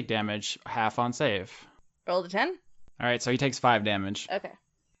 3d6 psychic damage, half on save. Roll a 10. All right, so he takes 5 damage. Okay.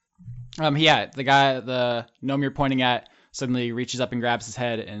 Yeah, the gnome you're pointing at suddenly reaches up and grabs his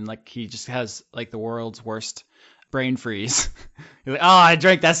head, and he just has the world's worst brain freeze. You're like, oh, I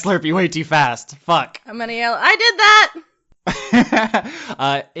drank that Slurpee way too fast. Fuck. I'm gonna yell, I did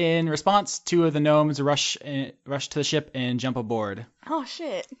that! In response, 2 of the gnomes rush to the ship and jump aboard. Oh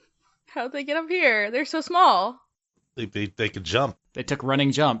shit. How'd they get up here? They're so small. They could jump. They took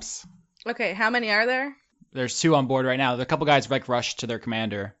running jumps. Okay, how many are there? There's 2 on board right now. A couple guys rush to their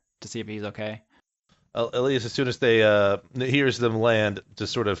commander to see if he's okay. Alias, as soon as they hears them land,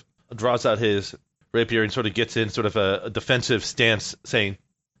 just sort of draws out his rapier and sort of gets in sort of a defensive stance, saying,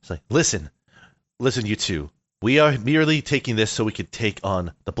 "It's like, listen, you two. We are merely taking this so we can take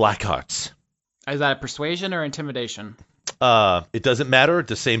on the Blackhearts." Is that a persuasion or intimidation? It doesn't matter.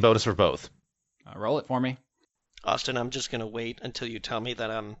 The same bonus for both. Roll it for me. Austin, I'm just gonna wait until you tell me that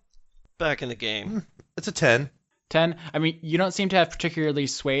I'm back in the game. It's a 10. 10. I mean, you don't seem to have particularly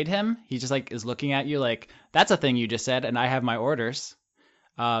swayed him. He just like is looking at you like, that's a thing you just said, and I have my orders.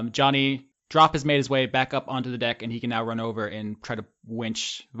 Johnny Drop has made his way back up onto the deck, and he can now run over and try to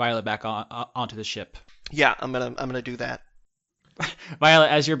winch Violet back onto the ship. Yeah, I'm gonna do that. Violet,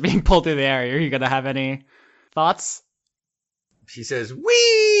 as you're being pulled through the air, are you gonna have any thoughts? She says,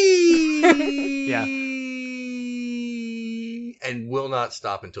 "Wee!" Yeah. And will not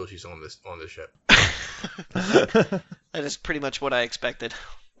stop until she's on the ship. That is pretty much what I expected.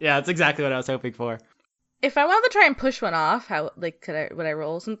 Yeah, that's exactly what I was hoping for. If I wanted to try and push one off, would I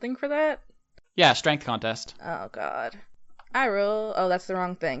roll something for that? Yeah, strength contest. Oh god. I roll. Oh, that's the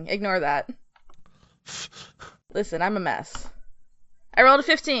wrong thing. Ignore that. Listen, I'm a mess. I rolled a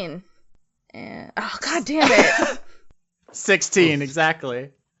 15. And oh god damn it. 16,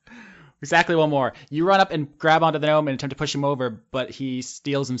 exactly. Exactly one more. You run up and grab onto the gnome and attempt to push him over, but he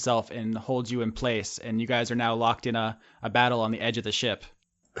steels himself and holds you in place, and you guys are now locked in a battle on the edge of the ship.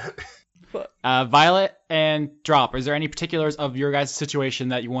 Violet and Drop, is there any particulars of your guys' situation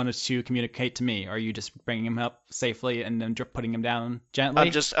that you wanted to communicate to me? Or are you just bringing him up safely and then putting him down gently?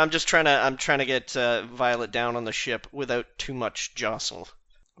 I'm just trying to get Violet down on the ship without too much jostle.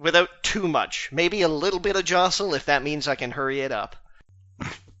 Without too much. Maybe a little bit of jostle if that means I can hurry it up.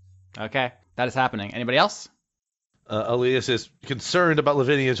 Okay, that is happening. Anybody else? Alias is concerned about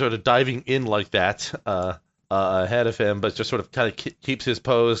Lavinia sort of diving in like that ahead of him, but just sort of kind of keeps his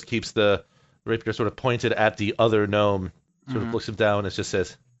pose, keeps the rapier sort of pointed at the other gnome, sort of looks him down and just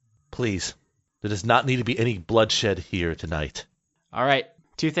says, "Please, there does not need to be any bloodshed here tonight." All right,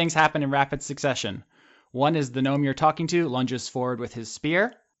 2 things happen in rapid succession. One is the gnome you're talking to lunges forward with his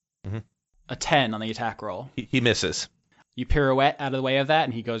spear. A 10 on the attack roll. He misses. You pirouette out of the way of that,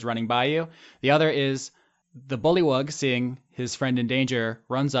 and he goes running by you. The other is the bullywug, seeing his friend in danger,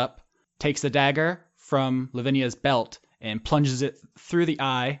 runs up, takes the dagger from Lavinia's belt, and plunges it through the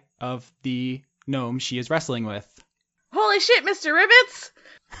eye of the gnome she is wrestling with. Holy shit, Mr. Ribbits!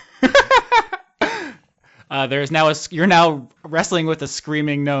 You're now wrestling with a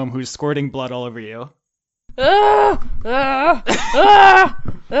screaming gnome who's squirting blood all over you.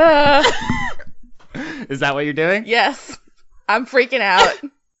 Is that what you're doing? Yes. I'm freaking out.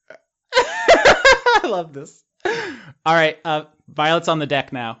 I love this. All right, Violet's on the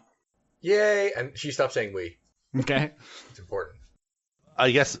deck now. Yay! And she stopped saying "we." Okay. It's important.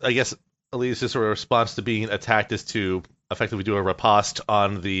 I guess Elias' sort of response to being attacked is to effectively do a riposte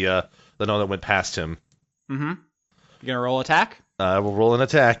on the gnome that went past him. Mm-hmm. You gonna roll attack? We'll roll an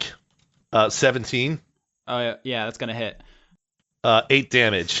attack. 17. Oh yeah, that's gonna hit. 8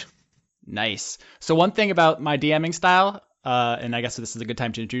 damage. Nice. So one thing about my DMing style, and I guess this is a good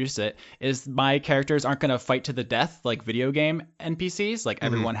time to introduce it, is my characters aren't going to fight to the death like video game NPCs. Like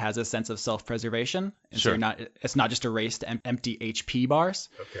everyone has a sense of self-preservation, and Sure. so it's not just a race to empty HP bars.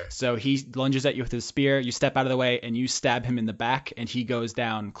 Okay. So he lunges at you with his spear, you step out of the way, and you stab him in the back, and he goes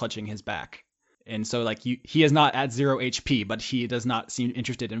down clutching his back. And so like he is not at 0 HP, but he does not seem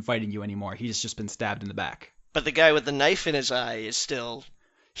interested in fighting you anymore. He's just been stabbed in the back. But the guy with the knife in his eye is still...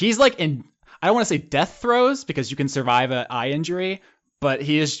 He's like in, I don't want to say death throes because you can survive an eye injury, but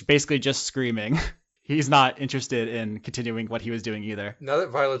he is basically just screaming. He's not interested in continuing what he was doing either. Now that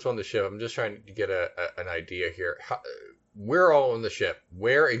Violet's on the ship, I'm just trying to get an idea here. We're all on the ship.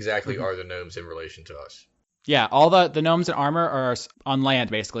 Where exactly are the gnomes in relation to us? Yeah, all the gnomes in armor are on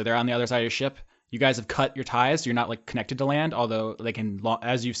land, basically. They're on the other side of your ship. You guys have cut your ties. You're not like connected to land, although they can,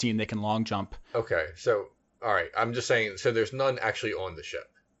 as you've seen, they can long jump. Okay, so, all right. I'm just saying, so there's none actually on the ship.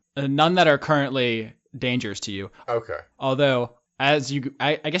 None that are currently dangers to you. Okay. Although, as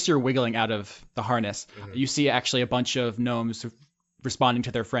I guess you're wiggling out of the harness, you see actually a bunch of gnomes responding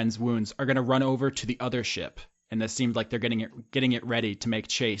to their friends' wounds are going to run over to the other ship, and it seems like they're getting it ready to make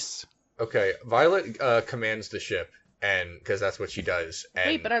chase. Okay, Violet commands the ship, and because that's what she does, and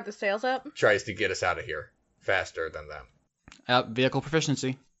Wait, but are the sails up? tries to get us out of here. faster than them. Vehicle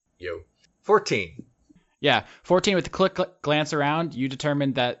proficiency. Yo. 14. Yeah, 14 with a quick glance around, you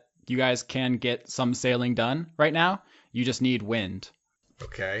determined that you guys can get some sailing done right now. You just need wind.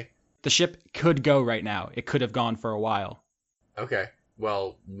 Okay. The ship could go right now. It could have gone for a while. Okay.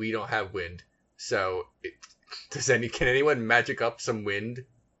 Well, we don't have wind. So, can anyone magic up some wind?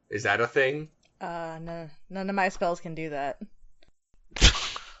 Is that a thing? No. None of my spells can do that.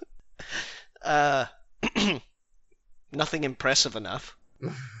 Nothing impressive enough.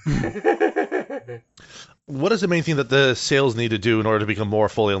 What is the main thing that the sails need to do in order to become more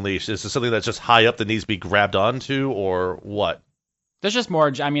fully unleashed? Is this something that's just high up that needs to be grabbed onto, or what? There's just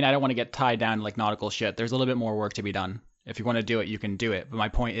more, I mean, I don't want to get tied down like nautical shit. There's a little bit more work to be done. If you want to do it, you can do it. But my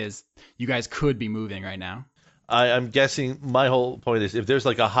point is, you guys could be moving right now. I'm guessing my whole point is if there's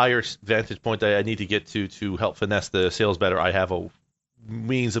like a higher vantage point that I need to get to help finesse the sails better, I have a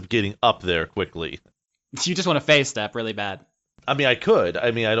means of getting up there quickly. You just want to phase step really bad. I mean, I could. I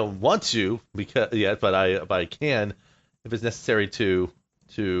mean, I don't want to but I can if it's necessary to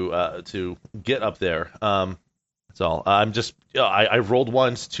get up there. That's all. I'm just I rolled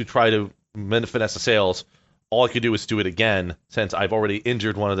once to try to finesse the sails. All I could do is do it again since I've already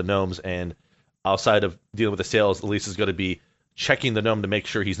injured one of the gnomes, and outside of dealing with the sails, Elise is going to be checking the gnome to make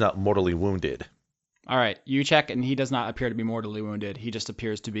sure he's not mortally wounded. All right, you check, and he does not appear to be mortally wounded. He just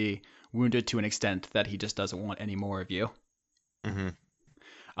appears to be wounded to an extent that he just doesn't want any more of you. Mm-hmm.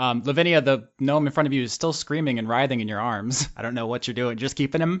 Lavinia, the gnome in front of you is still screaming and writhing in your arms. I don't know what you're doing. Just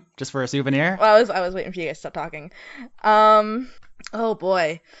keeping him just for a souvenir? Well, I was waiting for you guys to stop talking. Oh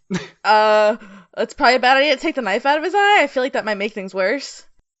boy. It's probably a bad idea to take the knife out of his eye. I feel like that might make things worse.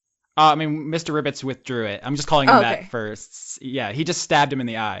 I mean, Mr. Ribbits withdrew it. I'm just calling him Okay. that first. Yeah, he just stabbed him in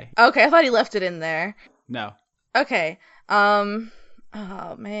the eye. Okay, I thought he left it in there. No. Okay.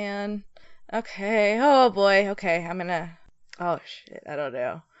 Oh man. Okay. Oh boy. Okay, I'm gonna. Oh shit. I don't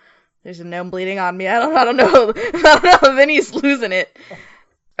know. There's a gnome bleeding on me. I don't know. I don't know. Vinny's losing it.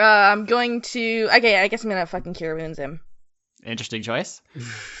 I'm going to. Okay, I guess I'm gonna fucking cure wounds him. Interesting choice. Really?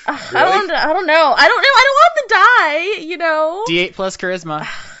 I don't know. I don't know. I don't want him to die. You know. D8 plus charisma.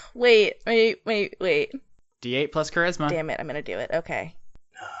 Wait. D8 plus charisma. Damn it. I'm gonna do it. Okay.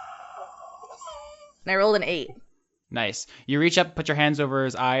 And I rolled an 8. Nice. You reach up, put your hands over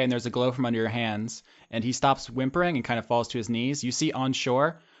his eye, and there's a glow from under your hands. And he stops whimpering and kind of falls to his knees. You see on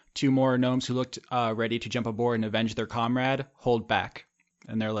shore 2 more gnomes who looked ready to jump aboard and avenge their comrade hold back.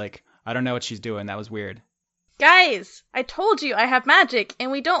 And they're like, I don't know what she's doing. That was weird. Guys, I told you I have magic,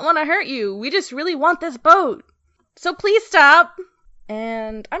 and we don't want to hurt you. We just really want this boat. So please stop.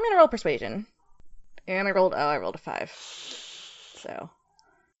 And I'm gonna roll persuasion. And I rolled a 5. So.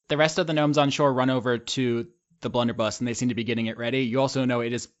 The rest of the gnomes on shore run over to the blunderbuss, and they seem to be getting it ready. You also know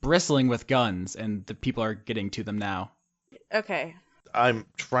it is bristling with guns, and the people are getting to them now. Okay. I'm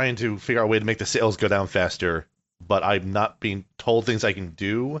trying to figure out a way to make the sails go down faster, but I'm not being told things I can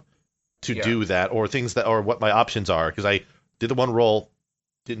do to do that, or things that, or what my options are, because I did the one roll,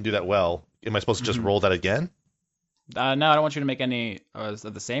 didn't do that well. Am I supposed to just roll that again? No, I don't want you to make any of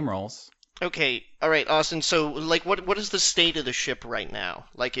the same rolls. Okay, all right, Austin. So, like, what is the state of the ship right now?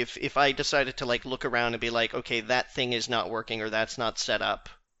 Like, if I decided to like look around and be like, okay, that thing is not working or that's not set up.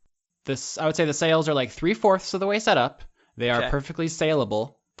 I would say the sails are like 3/4 of the way set up. They are Okay. perfectly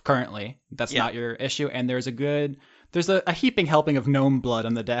sailable currently. That's not your issue. And there's a heaping helping of gnome blood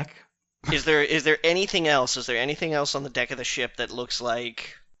on the deck. Is there anything else? Is there anything else on the deck of the ship that looks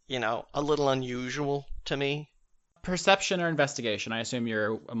like, a little unusual to me? Perception or investigation? I assume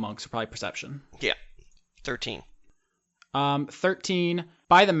you're a monk, so probably perception. Yeah, 13. 13.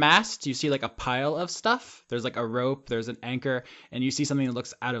 By the mast, you see like a pile of stuff. There's like a rope, there's an anchor, and you see something that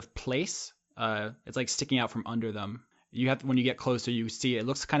looks out of place. It's like sticking out from under them. When you get closer, you see it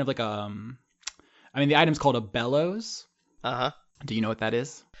looks kind of like the item's called a bellows. Uh-huh. Do you know what that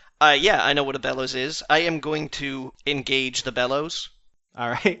is? Yeah, I know what a bellows is. I am going to engage the bellows. All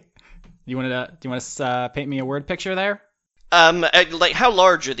right. Do you want to paint me a word picture there? Like, how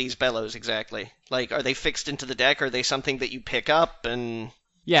large are these bellows exactly? Like, are they fixed into the deck? Are they something that you pick up and...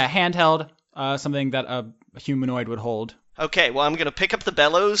 Yeah, handheld, something that a humanoid would hold. Okay, well, I'm going to pick up the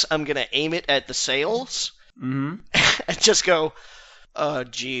bellows, I'm going to aim it at the sails, and just go, oh,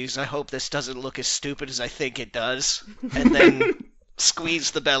 geez, I hope this doesn't look as stupid as I think it does, and then squeeze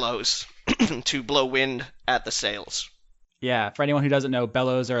the bellows to blow wind at the sails. Yeah, for anyone who doesn't know,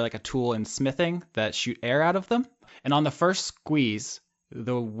 bellows are like a tool in smithing that shoot air out of them. And on the first squeeze,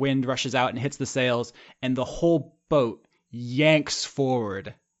 the wind rushes out and hits the sails, and the whole boat yanks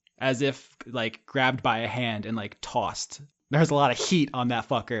forward as if like grabbed by a hand and like tossed There's a lot of heat on that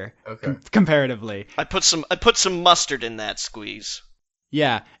fucker. Okay. Comparatively. I put some mustard in that squeeze.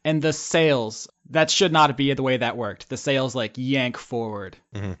 Yeah, and the sails, that should not be the way that worked. The sails like yank forward.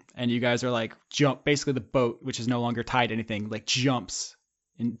 Mm-hmm. And you guys are like jump, basically the boat, which is no longer tied to anything, like jumps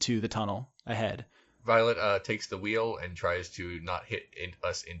into the tunnel ahead. Violet takes the wheel and tries to not hit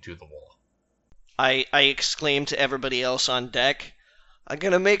us into the wall. I exclaim to everybody else on deck, I'm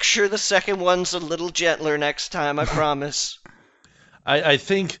gonna make sure the second one's a little gentler next time, I promise. I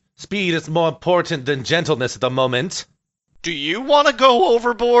think speed is more important than gentleness at the moment. Do you want to go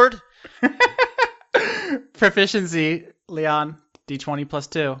overboard? Proficiency, Leon, D20 plus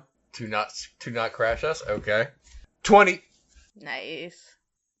 2. To not crash us? Okay. 20! Nice.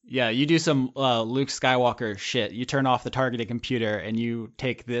 Yeah, you do some Luke Skywalker shit. You turn off the targeting computer and you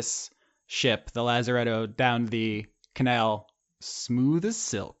take this ship, the Lazaretto, down the canal smooth as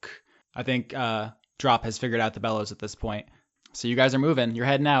silk. I think Drop has figured out the bellows at this point. So you guys are moving. You're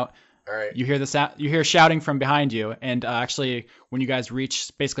heading out. All right. You hear the sound. You hear shouting from behind you, and actually, when you guys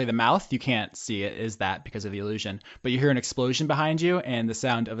reach basically the mouth, you can't see it. Is that because of the illusion? But you hear an explosion behind you, and the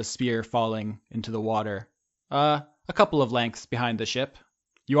sound of a spear falling into the water. A couple of lengths behind the ship.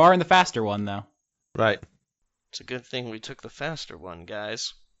 You are in the faster one, though. Right. It's a good thing we took the faster one,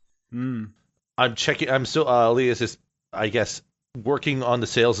 guys. I'm checking. I'm still. Alias is, I guess, working on the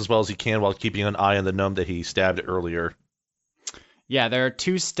sails as well as he can while keeping an eye on the gnome that he stabbed earlier. Yeah, there are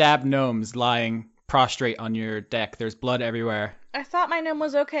 2 stabbed gnomes lying prostrate on your deck. There's blood everywhere. I thought my gnome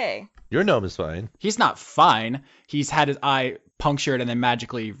was okay. Your gnome is fine. He's not fine. He's had his eye punctured and then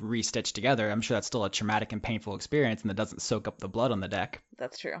magically restitched together. I'm sure that's still a traumatic and painful experience, and that doesn't soak up the blood on the deck.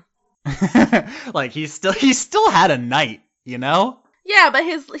 That's true. Like he still had a night, you know? Yeah, but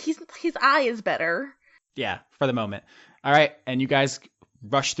his eye is better. Yeah, for the moment. All right, and you guys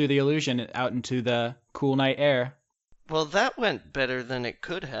rush through the illusion out into the cool night air. Well, that went better than it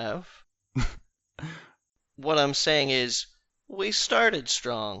could have. What I'm saying is, we started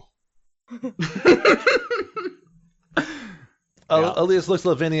strong. Alias looks at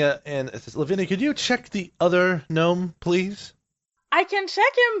Lavinia and says, Lavinia, could you check the other gnome, please? I can check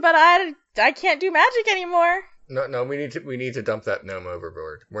him, but I can't do magic anymore. No, we need to dump that gnome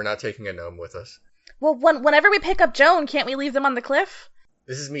overboard. We're not taking a gnome with us. Well, whenever we pick up Joan, can't we leave them on the cliff?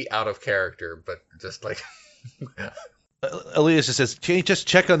 This is me out of character, but just like... Alias just says, can you just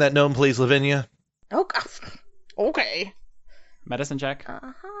check on that gnome, please, Lavinia? Oh, okay. Medicine check.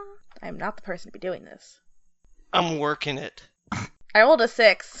 I'm not the person to be doing this. I'm working it. I rolled a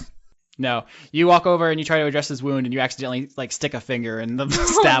 6. No, you walk over and you try to address his wound, and you accidentally like stick a finger in the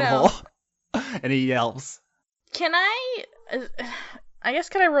stab hole, and he yells. Can I guess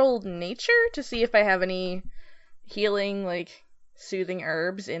can I roll nature to see if I have any healing, like soothing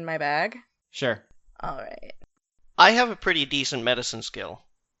herbs in my bag? Sure. All right. I have a pretty decent medicine skill.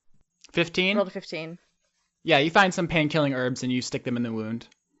 15? Rolled a 15. Yeah, you find some pain-killing herbs and you stick them in the wound.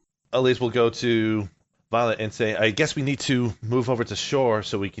 Alias will go to Violet and say, I guess we need to move over to shore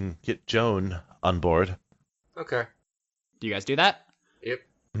so we can get Joan on board. Okay. Do you guys do that? Yep.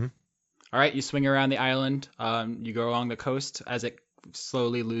 Mm-hmm. All right, you swing around the island. You go along the coast as it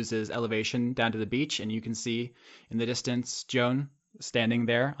slowly loses elevation down to the beach, and you can see in the distance Joan standing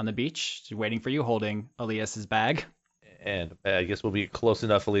there on the beach. She's waiting for you, holding Elias's bag. And I guess we'll be close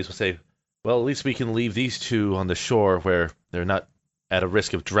enough. Elias will say, well, at least we can leave these 2 on the shore where they're not at a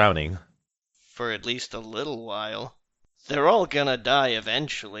risk of drowning. For at least a little while. They're all gonna die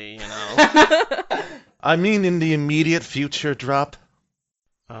eventually, you know. I mean in the immediate future, Drop.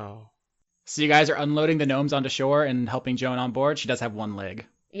 Oh. So you guys are unloading the gnomes onto shore and helping Joan on board. She does have 1 leg.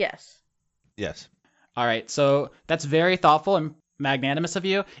 Yes. Yes. All right, so that's very thoughtful and magnanimous of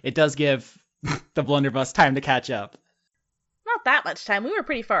you. It does give the blunderbuss time to catch up. Not that much time. We were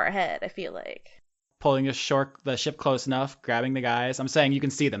pretty far ahead, I feel like. Pulling the ship close enough, grabbing the guys. I'm saying you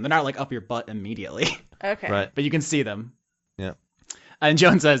can see them. They're not like up your butt immediately. Okay. Right. But you can see them. Yeah. And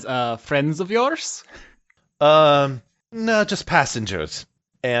Joan says, friends of yours? No, just passengers.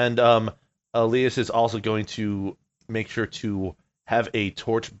 And Elias is also going to make sure to have a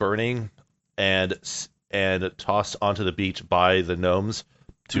torch burning and tossed onto the beach by the gnomes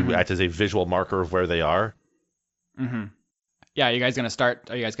to act as a visual marker of where they are. Mm-hmm. Yeah, are you guys going to start?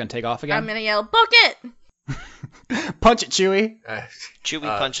 Are you guys going to take off again? I'm going to yell, book it! Punch it, Chewie!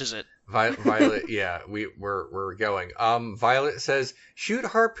 Chewie punches it. Violet, yeah, we're going. Violet says, shoot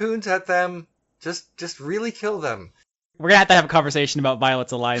harpoons at them. Just really kill them. We're going to have a conversation about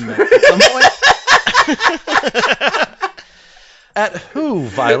Violet's alignment at some point. At who,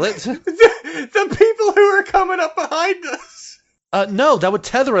 Violet? The people who are coming up behind us. No, that would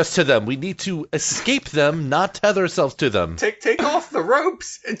tether us to them. We need to escape them, not tether ourselves to them. Take off the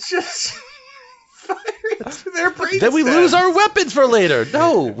ropes and just fire into their brains. Then we lose our weapons for later.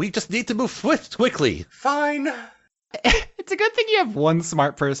 No, we just need to move quickly. Fine. It's a good thing you have one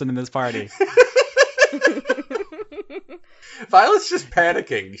smart person in this party. Violet's just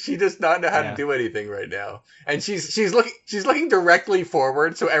panicking. She does not know how to do anything right now, and she's looking directly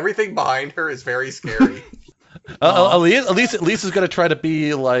forward, so everything behind her is very scary. Alice is gonna try to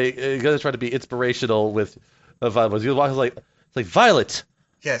be inspirational with Violet. He's like Violet.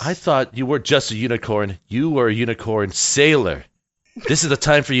 Yes. I thought you were just a unicorn. You were a unicorn sailor. This is the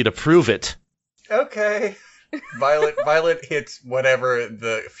time for you to prove it. Okay. Violet hits whatever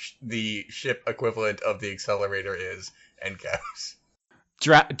the ship equivalent of the accelerator is and goes.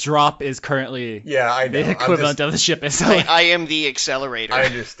 Drop is currently I know. the equivalent of the ship is. I am the accelerator. I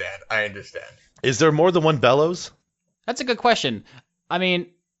understand. Is there more than one bellows? That's a good question. I mean,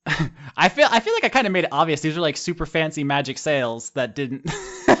 I feel like I kind of made it obvious. These are like super fancy magic sails that didn't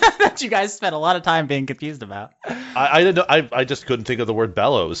that you guys spent a lot of time being confused about. I didn't know. I just couldn't think of the word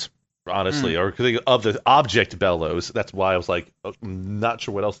bellows, honestly, or could think of the object bellows. That's why I was like, I'm not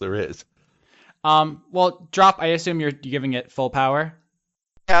sure what else there is. Well, Drop, I assume you're giving it full power.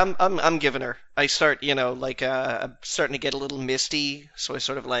 Yeah, I'm giving her. I start, I'm starting to get a little misty, so I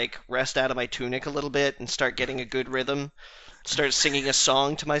sort of like rest out of my tunic a little bit and start getting a good rhythm. Start singing a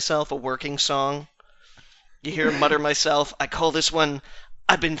song to myself, a working song. You hear mutter myself, I call this one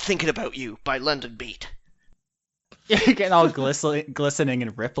I've Been Thinking About You by London Beat. You're getting all glistening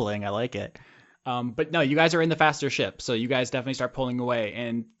and rippling. I like it. But no, you guys are in the faster ship, so you guys definitely start pulling away,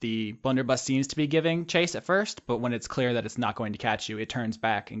 and the blunderbuss seems to be giving chase at first, but when it's clear that it's not going to catch you, it turns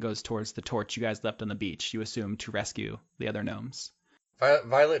back and goes towards the torch you guys left on the beach, you assume to rescue the other gnomes.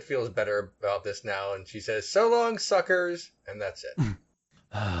 Violet feels better about this now, and she says, "So long, suckers," and that's it.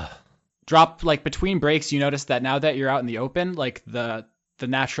 Drop, like, between breaks, you notice that now that you're out in the open, like, the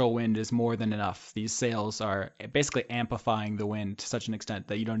natural wind is more than enough. These sails are basically amplifying the wind to such an extent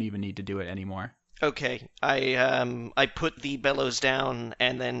that you don't even need to do it anymore. Okay, I put the bellows down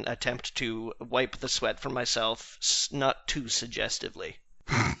and then attempt to wipe the sweat from myself, not too suggestively.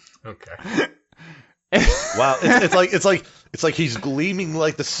 Okay. Wow, it's like he's gleaming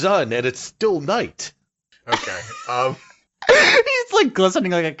like the sun, and it's still night. Okay. He's like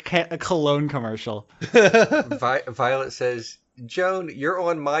glistening like a cologne commercial. Violet says, "Joan, you're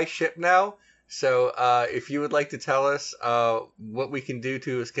on my ship now, so if you would like to tell us what we can do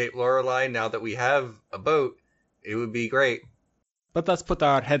to escape Lorelei now that we have a boat, it would be great." But let's put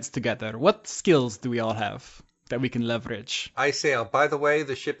our heads together. What skills do we all have that we can leverage? I sail. By the way,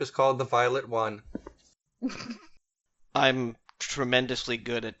 the ship is called the Violet One. I'm tremendously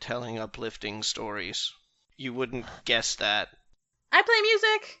good at telling uplifting stories. You wouldn't guess that. I play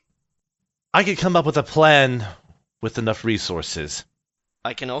music. I could come up with a plan with enough resources.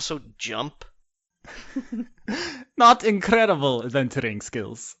 I can also jump. Not incredible adventuring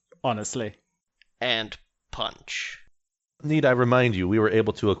skills, honestly. And punch. Need I remind you, we were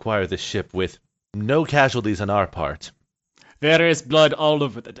able to acquire this ship with no casualties on our part. There is blood all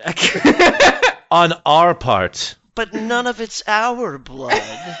over the deck. On our part. But none of it's our blood.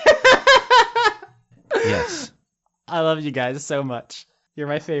 Yes. I love you guys so much. You're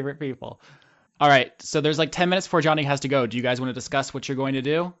my favorite people. All right, so there's like 10 minutes before Johnny has to go. Do you guys want to discuss what you're going to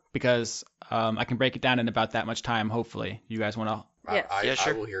do? Because I can break it down in about that much time, hopefully. You guys want to... Yes. Yeah,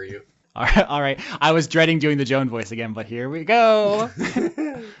 sure. I will hear you. All right. I was dreading doing the Joan voice again, but here we go.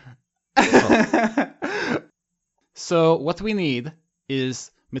 So what we need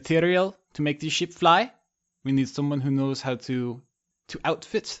is material to make the ship fly. We need someone who knows how to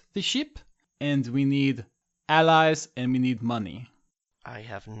outfit the ship. And we need allies, and we need money. I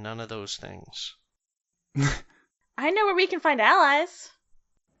have none of those things. I know where we can find allies.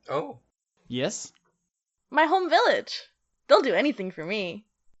 Oh. Yes? My home village. They'll do anything for me.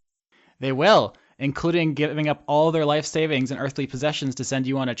 They will, including giving up all their life savings and earthly possessions to send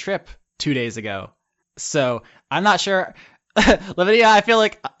you on a trip 2 days ago. So, I'm not sure. Lavinia, I feel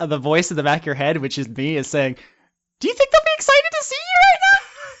like the voice in the back of your head, which is me, is saying, do you think they'll be excited to see you right now?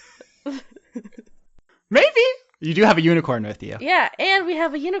 Maybe. You do have a unicorn with you. Yeah, and we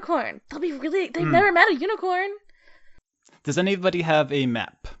have a unicorn. They've never met a unicorn. Does anybody have a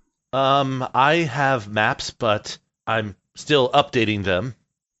map? I have maps, but I'm still updating them.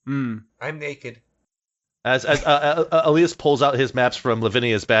 I'm naked. As Alias pulls out his maps from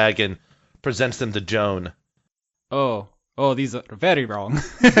Lavinia's bag and presents them to Joan. Oh, these are very wrong.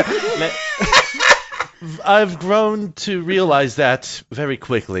 I've grown to realize that very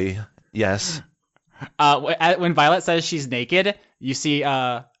quickly, yes. When Violet says she's naked, you see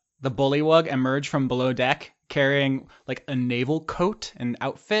the bullywug emerge from below deck carrying like a naval coat and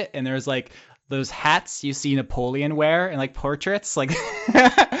outfit, and there's like those hats you see Napoleon wear in like portraits. Like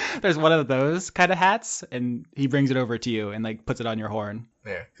there's one of those kind of hats, and he brings it over to you and like puts it on your horn.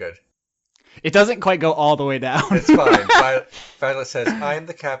 Yeah, good. It doesn't quite go all the way down. It's fine. Violet says, "I'm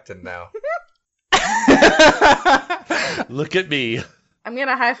the captain now." Look at me. I'm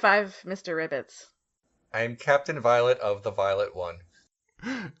gonna high five Mr. Ribbits. I am Captain Violet of the Violet One.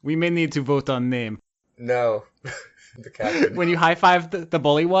 We may need to vote on name. No, the captain. When you high five the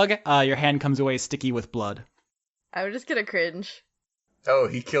bullywug, your hand comes away sticky with blood. I would just get a cringe. Oh,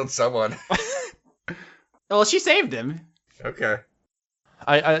 he killed someone. Well, she saved him. Okay.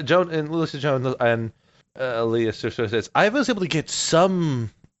 Joan and Lewis and Joan and Alias says, I was able to get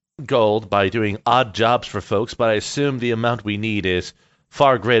some gold by doing odd jobs for folks, but I assume the amount we need is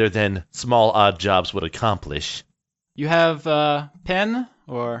far greater than small odd jobs would accomplish. You have pen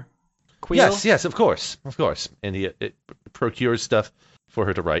or quill? Yes, of course. And it procures stuff for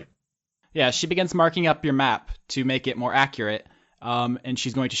her to write. Yeah, she begins marking up your map to make it more accurate, and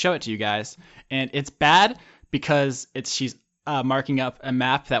she's going to show it to you guys. And it's bad because she's marking up a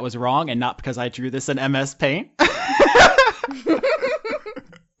map that was wrong, and not because I drew this in MS Paint.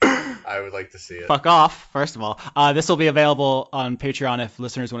 I would like to see it. Fuck off, first of all. This will be available on Patreon if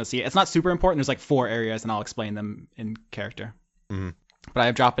listeners want to see it. It's not super important. There's like 4 areas, and I'll explain them in character. Mm-hmm. But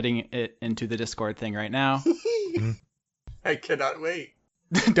I'm dropping it into the Discord thing right now. I cannot wait.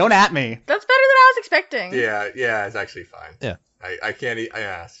 Don't at me. That's better than I was expecting. Yeah, it's actually fine. Yeah. I can't.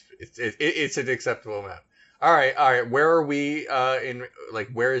 It's an acceptable map. All right. Where are we?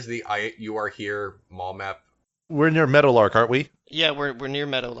 Where is the you are here mall map? We're near Meadowlark, aren't we? Yeah, we're near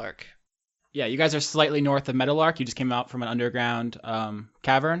Meadowlark. Yeah, you guys are slightly north of Meadowlark. You just came out from an underground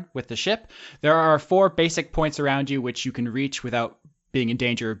cavern with the ship. There are 4 basic points around you which you can reach without being in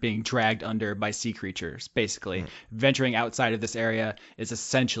danger of being dragged under by sea creatures, basically. Venturing outside of this area is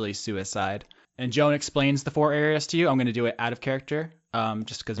essentially suicide. And Joan explains the 4 areas to you. I'm going to do it out of character,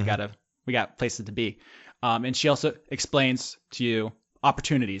 just because we got places to be. And she also explains to you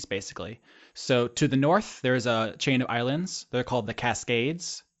opportunities, basically. So to the north, there's a chain of islands. They're called the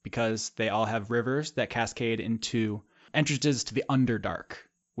Cascades because they all have rivers that cascade into entrances to the Underdark,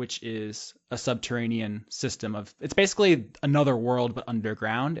 which is a subterranean system of... It's basically another world, but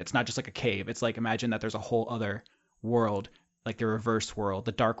underground. It's not just like a cave. It's like, imagine that there's a whole other world, like the reverse world,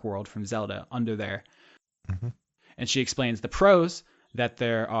 the dark world from Zelda, under there. Mm-hmm. And she explains the pros, that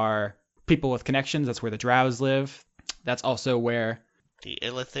there are people with connections. That's where the drows live. That's also where... the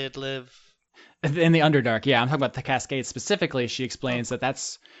Illithid live. In the Underdark, yeah. I'm talking about the Cascades specifically. She explains that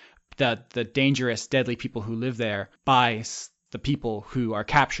that's the dangerous, deadly people who live there by the people who are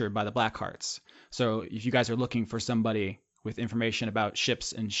captured by the Blackhearts. So if you guys are looking for somebody with information about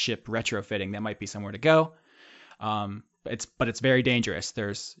ships and ship retrofitting, that might be somewhere to go. But it's very dangerous.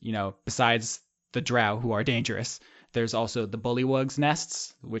 There's, besides the drow who are dangerous, there's also the bullywugs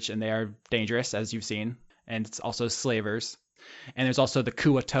nests, and they are dangerous, as you've seen. And it's also slavers. And there's also the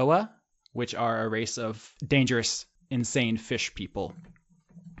Kuatoa, which are a race of dangerous, insane fish people.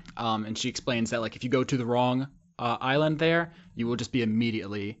 And she explains that, if you go to the wrong island there, you will just be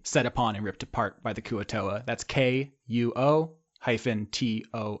immediately set upon and ripped apart by the Kuatoa. That's KUO-TOA.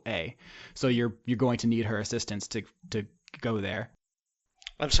 So you're going to need her assistance to go there.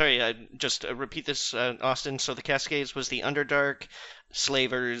 I'm sorry, just repeat this, Austin. So the Cascades was the Underdark,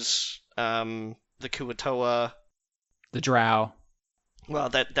 slavers, the Kuatoa, the drow. Well,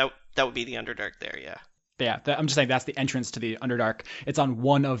 that would be the Underdark there, yeah. Yeah, I'm just saying that's the entrance to the Underdark. It's on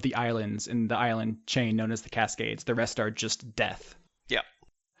one of the islands in the island chain known as the Cascades. The rest are just death. Yeah.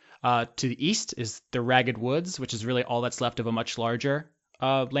 To the east is the Ragged Woods, which is really all that's left of a much larger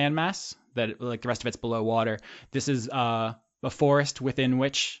landmass. That, the rest of it's below water. This is a forest within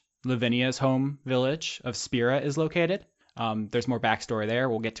which Lavinia's home village of Spira is located. There's more backstory there.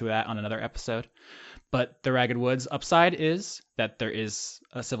 We'll get to that on another episode. But the Ragged Woods upside is that there is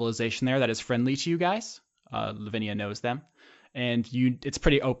a civilization there that is friendly to you guys. Lavinia knows them. And it's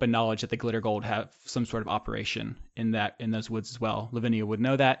pretty open knowledge that the Glitter Gold have some sort of operation in those woods as well. Lavinia would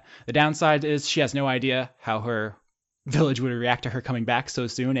know that. The downside is she has no idea how her village would react to her coming back so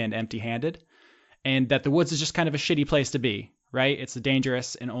soon and empty-handed. And that the woods is just kind of a shitty place to be, right? It's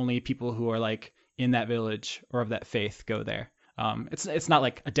dangerous, and only people who are in that village or of that faith go there. It's not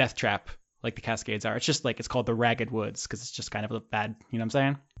like a death trap like the Cascades are. It's just it's called the Ragged Woods because it's just kind of a bad, you know what I'm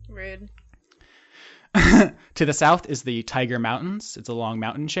saying? Rude. To the south is the Tiger Mountains. It's a long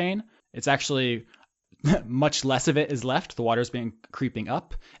mountain chain. It's actually much less of it is left. The water's been creeping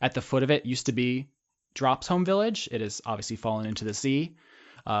up. At the foot of it used to be Drop's home village. It has obviously fallen into the sea.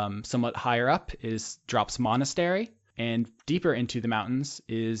 Somewhat higher up is Drop's monastery, and deeper into the mountains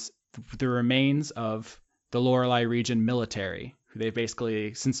is the remains of the Lorelei region military, who they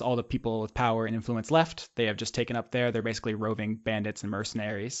basically, since all the people with power and influence left, they have just taken up there. They're basically roving bandits and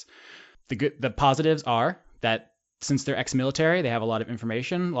mercenaries. The positives are that since they're ex-military, they have a lot of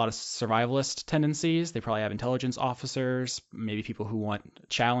information, a lot of survivalist tendencies. They probably have intelligence officers, maybe people who want a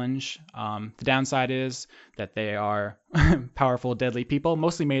challenge. The downside is that they are powerful, deadly people,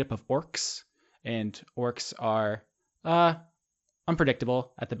 mostly made up of orcs, and orcs are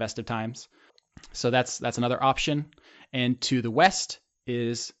unpredictable at the best of times. So that's another option. And to the west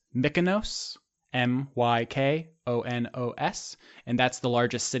is Mykonos, Mykonos, and that's the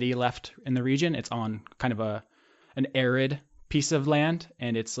largest city left in the region. It's on kind of an arid piece of land,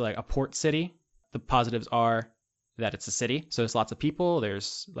 and it's like a port city. The positives are that it's a city, so there's lots of people,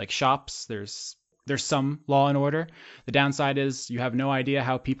 there's like shops, there's some law and order. The downside is you have no idea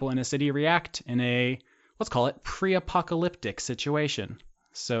how people in a city react in a, let's call it, pre-apocalyptic situation.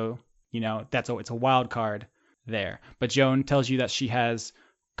 So, it's a wild card there. But Joan tells you that she has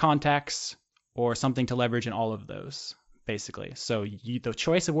contacts or something to leverage in all of those, basically. So the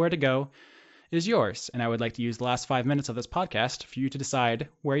choice of where to go is yours. And I would like to use the last 5 minutes of this podcast for you to decide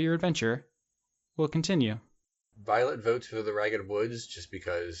where your adventure will continue. Violet votes for the Ragged Woods just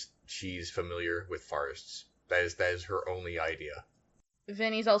because she's familiar with forests. That is her only idea.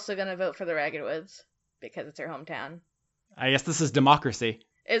 Vinny's also going to vote for the Ragged Woods because it's her hometown. I guess this is democracy.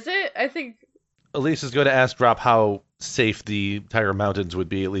 Is it? I think... Elise is going to ask Drop how safe the entire mountains would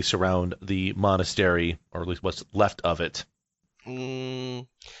be, at least around the monastery, or at least what's left of it.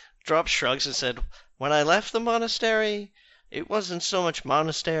 Drop shrugs and said, "When I left the monastery, it wasn't so much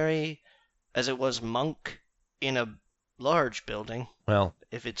monastery as it was monk in a large building. Well,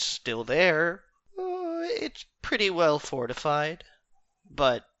 if it's still there, it's pretty well fortified.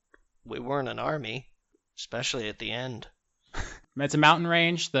 But we weren't an army, especially at the end." It's a mountain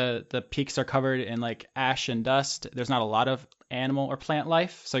range. The peaks are covered in like ash and dust. There's not a lot of animal or plant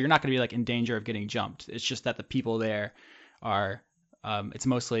life, so you're not going to be like in danger of getting jumped. It's just that the people there are, it's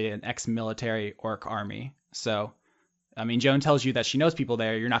mostly an ex-military orc army. So, I mean, Joan tells you that she knows people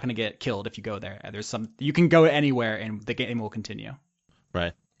there. You're not going to get killed if you go there. You can go anywhere and the game will continue.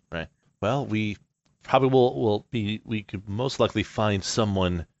 Right. Well, we probably we could most likely find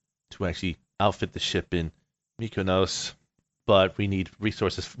someone to actually outfit the ship in Mykonos. But we need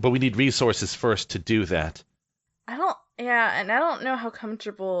resources. But we need resources first to do that. I don't know how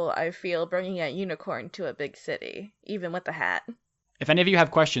comfortable I feel bringing a unicorn to a big city, even with the hat. If any of you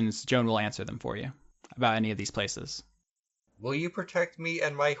have questions, Joan will answer them for you about any of these places. Will you protect me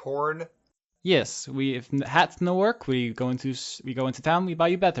and my horn? Yes, if the hat's no work, we go into town, we buy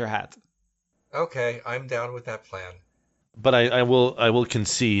you better hat. Okay, I'm down with that plan. But I will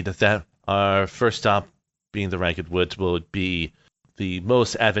concede that our first stop, being the Ragged Woods, will be the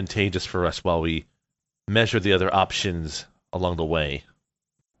most advantageous for us while we measure the other options along the way.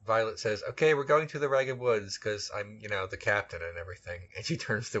 Violet says, "Okay, we're going to the Ragged Woods because I'm, the captain and everything." And she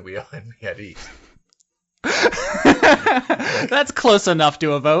turns the wheel and we head east. That's close enough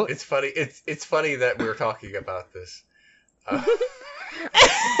to a vote. It's funny. It's funny that we're talking about this.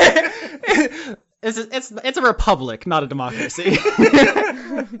 It's a republic, not a democracy.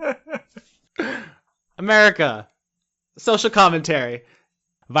 America. Social commentary.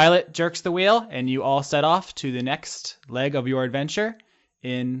 Violet jerks the wheel, and you all set off to the next leg of your adventure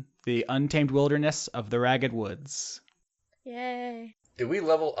in the untamed wilderness of the Ragged Woods. Yay. Did we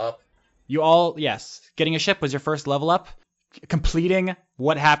level up? Yes. Getting a ship was your first level up. Completing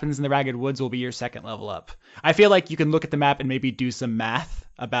what happens in the Ragged Woods will be your second level up. I feel like you can look at the map and maybe do some math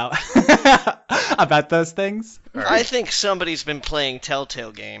about about those things. Right. I think somebody's been playing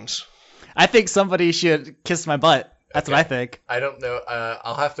Telltale games. I think somebody should kiss my butt. That's okay. What I think. I don't know.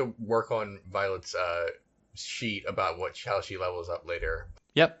 I'll have to work on Violet's sheet about how she levels up later.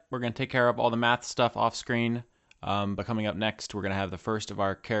 Yep, we're going to take care of all the math stuff off screen. But coming up next, we're going to have the first of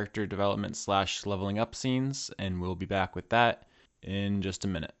our character development / leveling up scenes, and we'll be back with that in just a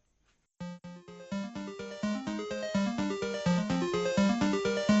minute.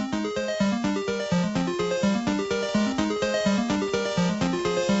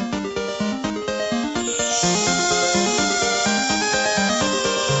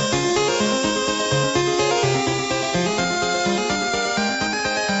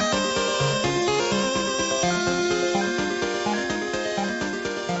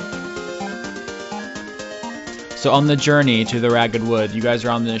 So on the journey to the Ragged Wood, you guys are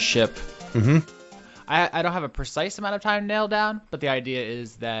on this ship. Mm-hmm. I don't have a precise amount of time nailed down, but the idea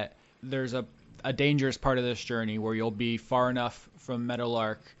is that there's a a dangerous part of this journey where you'll be far enough from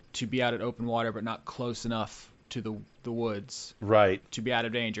Meadowlark to be out at open water, but not close enough to the woods, Right. to be out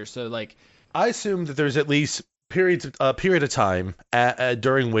of danger. So like, I assume that there's at least period of time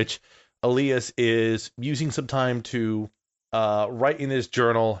during which Alias is using some time to write in his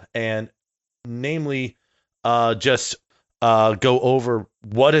journal and namely just go over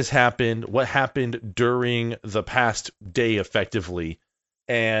what has happened, what happened during the past day effectively,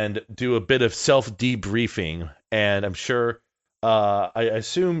 and do a bit of self-debriefing. And I'm sure, I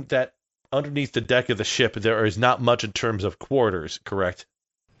assume that underneath the deck of the ship there is not much in terms of quarters, correct?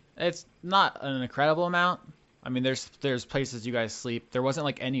 it's not an incredible amount. I mean, there's places you guys sleep. There wasn't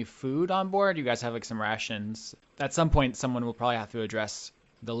like any food on board. You guys have like some rations. At some point, someone will probably have to address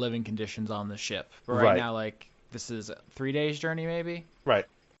the living conditions on the ship. But right now, like, this is a 3 days journey, maybe? Right.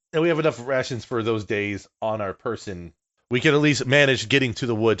 And we have enough rations for those days on our person. We can at least manage getting to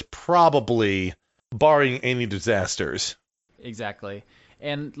the woods, probably, barring any disasters. Exactly.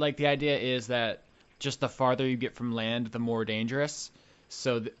 And, like, the idea is that just the farther you get from land, the more dangerous.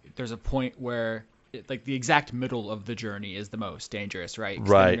 So there's a point where, like, the exact middle of the journey is the most dangerous, right? 'Cause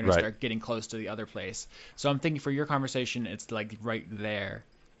then you're going to start getting close to the other place. So I'm thinking for your conversation, it's, like, right there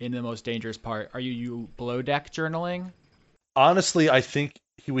in the most dangerous part. Are you below deck journaling? Honestly, I think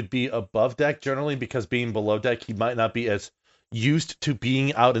he would be above deck journaling because being below deck, he might not be as used to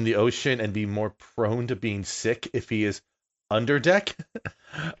being out in the ocean and be more prone to being sick if he is under deck.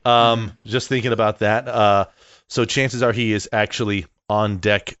 Just thinking about that. So chances are he is actually on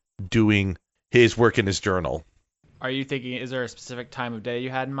deck doing his work in his journal. Are you thinking, is there a specific time of day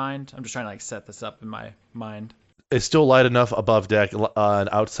you had in mind? I'm just trying to like set this up in my mind. It's still light enough above deck and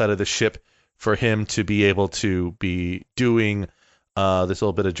outside of the ship for him to be able to be doing this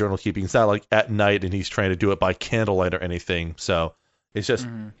little bit of journal keeping. It's not like at night and he's trying to do it by candlelight or anything. So it's just,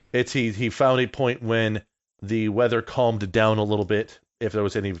 he found a point when the weather calmed down a little bit, if there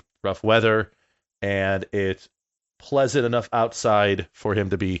was any rough weather, and it's pleasant enough outside for him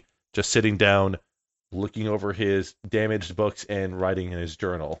to be just sitting down, looking over his damaged books and writing in his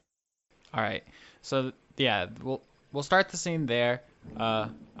journal. All right. So yeah, we'll start the scene there.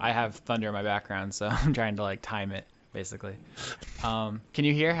 I have thunder in my background, so I'm trying to like time it basically. Can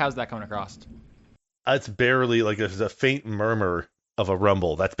you hear? How's that coming across? It's barely, like, there's a faint murmur of a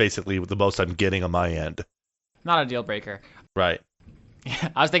rumble. That's basically the most I'm getting on my end. Not a deal breaker. Right. Yeah,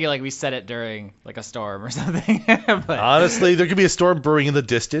 I was thinking like we set it during like a storm or something. But honestly, there could be a storm brewing in the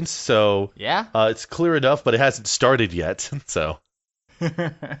distance, so yeah, it's clear enough, but it hasn't started yet. So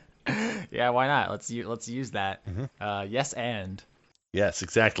yeah, why not? Let's use that. Yes, and yes,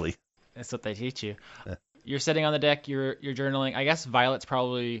 exactly. That's what they teach you. You're sitting on the deck. You're journaling. I guess Violet's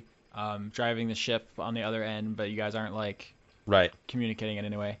probably driving the ship on the other end, but you guys aren't like communicating in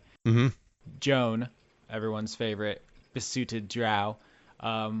any way. Joan, everyone's favorite besuited drow,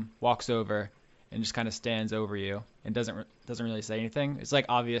 walks over and just kind of stands over you and doesn't really say anything. It's like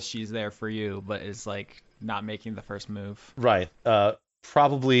obvious she's there for you, but is like not making the first move. Right.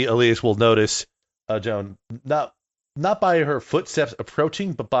 Probably Alias will notice Joan not by her footsteps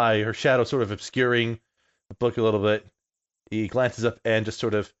approaching, but by her shadow sort of obscuring the book a little bit. He glances up and just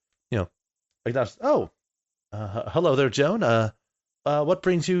sort of, acknowledges, hello there, Joan. What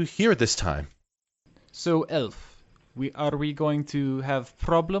brings you here at this time? So, Elf, are we going to have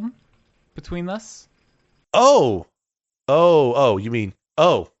problem between us? Oh, you mean,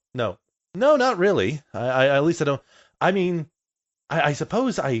 no, not really. I at least I don't, I mean, I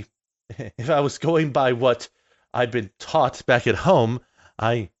suppose if I was going by what I've been taught back at home,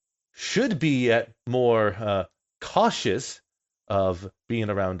 I should be more cautious of being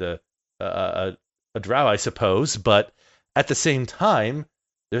around a drow, I suppose, but at the same time,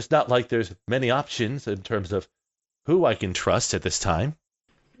 there's not like there's many options in terms of who I can trust at this time.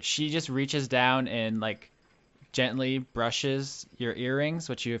 She just reaches down and like gently brushes your earrings,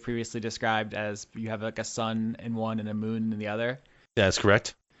 which you have previously described as you have like a sun in one and a moon in the other. Yeah, that's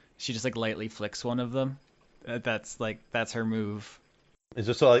correct. She just like lightly flicks one of them. That's her move. It's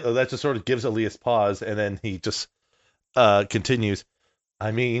just like that just sort of gives Alias pause, and then he just continues.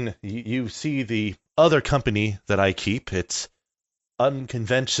 I mean, you see the other company that I keep. It's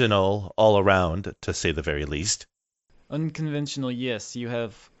unconventional all around, to say the very least. Unconventional, yes. You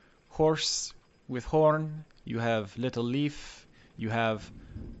have horse with horn. You have little leaf. You have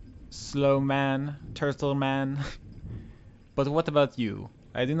slow man, turtle man. But what about you?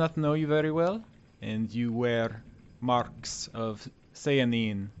 I do not know you very well, and you wear marks of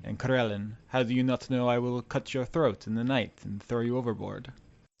cyanine and Krellin. How do you not know I will cut your throat in the night and throw you overboard?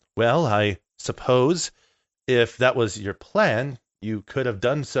 Well, I suppose if that was your plan, You could have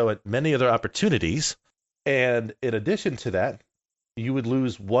done so at many other opportunities, and in addition to that, you would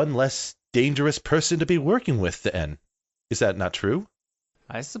lose one less dangerous person to be working with then. Is that not true?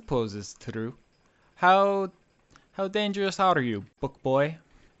 I suppose it's true. How dangerous are you, book boy?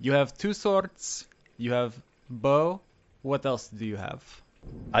 You have 2 swords, you have bow. What else do you have?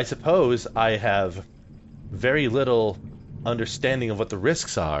 I suppose I have very little understanding of what the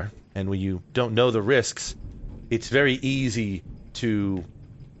risks are, and when you don't know the risks, it's very easy to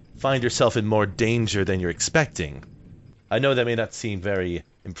find yourself in more danger than you're expecting. I know that may not seem very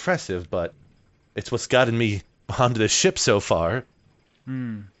impressive, but it's what's gotten me onto the ship so far.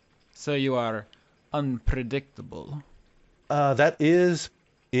 So you are unpredictable. That is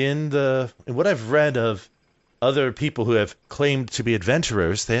in what I've read of other people who have claimed to be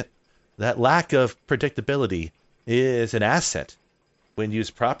adventurers, that lack of predictability is an asset when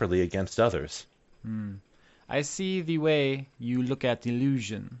used properly against others. I see the way you look at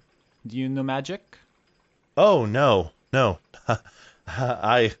illusion. Do you know magic? Oh, no.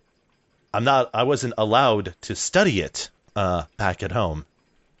 I wasn't allowed to study it back at home.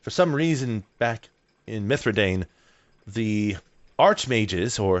 For some reason, back in Mithridane, the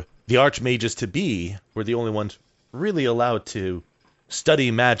archmages, or the archmages to be, were the only ones really allowed to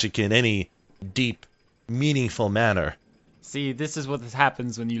study magic in any deep, meaningful manner. See, this is what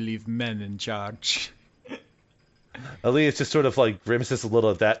happens when you leave men in charge. Alias just sort of like grimaces a little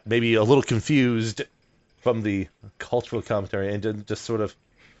at that, maybe a little confused from the cultural commentary, and just sort of,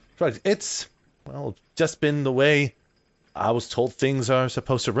 it's, well, just been the way I was told things are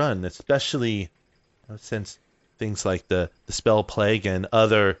supposed to run, especially since things like the spell plague and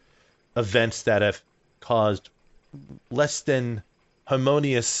other events that have caused less than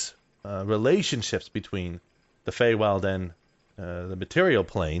harmonious relationships between the Feywild and the material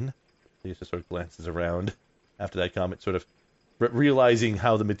plane. He just sort of glances around after that comment, sort of realizing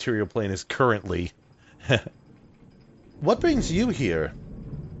how the material plane is currently. What brings you here?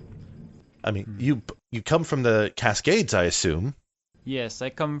 I mean, you come from the Cascades, I assume. Yes,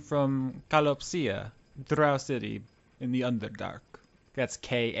 I come from Kalopsia, Drow City, in the Underdark. That's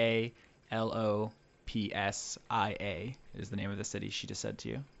Kalopsia is the name of the city she just said to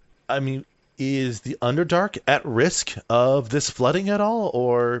you. I mean, is the Underdark at risk of this flooding at all,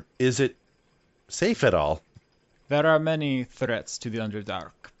 or is it safe at all? There are many threats to the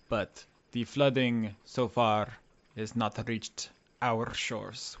Underdark, but the flooding so far has not reached our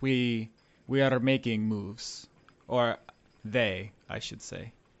shores. We are making moves, or they, I should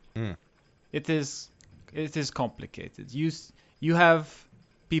say. It is complicated. You have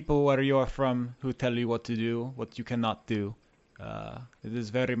people where you're from who tell you what to do, what you cannot do. It is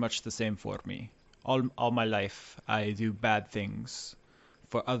very much the same for me. All my life, I do bad things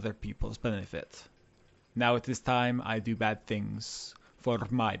for other people's benefit. Now it is time I do bad things for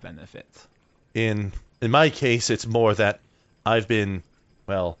my benefit. In my case, it's more that I've been,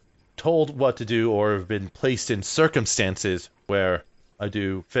 well, told what to do, or have been placed in circumstances where I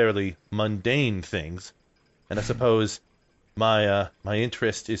do fairly mundane things, and I suppose my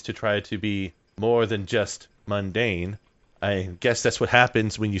interest is to try to be more than just mundane. I guess that's what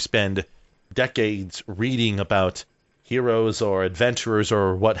happens when you spend decades reading about heroes or adventurers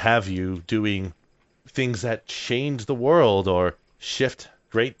or what have you doing things that change the world or shift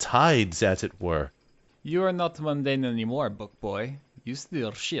great tides, as it were. You are not mundane anymore, book boy. You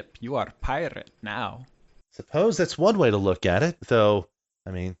steal ship. You are pirate now. Suppose that's one way to look at it, though,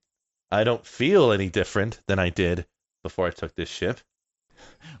 I mean, I don't feel any different than I did before I took this ship.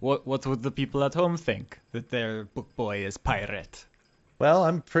 What would the people at home think? That their book boy is pirate? Well,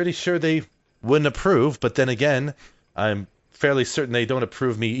 I'm pretty sure they wouldn't approve, but then again, I'm fairly certain they don't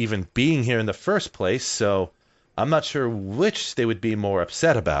approve me even being here in the first place, so I'm not sure which they would be more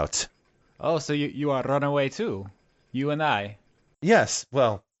upset about. Oh, so you are runaway too? You and I? Yes,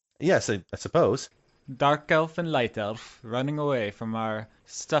 well, yes, I suppose. Dark elf and light elf, running away from our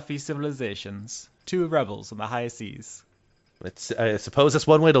stuffy civilizations. 2 rebels on the high seas. I suppose that's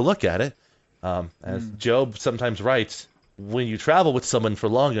one way to look at it. As Job sometimes writes, when you travel with someone for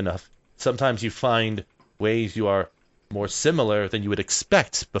long enough, sometimes you find ways you are more similar than you would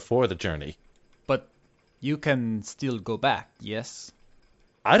expect before the journey. But you can still go back, yes?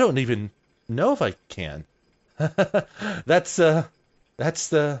 I don't even know if I can. That's an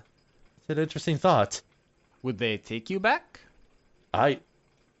interesting thought. Would they take you back? I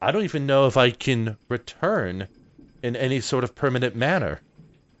don't even know if I can return in any sort of permanent manner.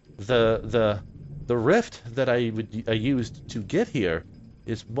 The rift that I used to get here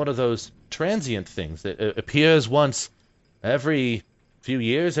is one of those transient things that appears once every few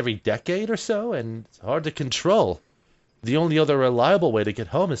years, every decade or so, and it's hard to control. the only other reliable way to get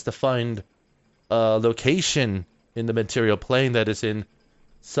home is to find a location in the material plane that is in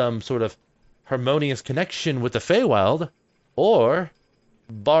some sort of harmonious connection with the Feywild, or,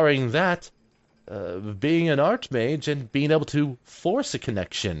 barring that, being an archmage and being able to force a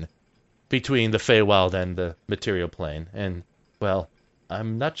connection between the Feywild and the material plane. And, well,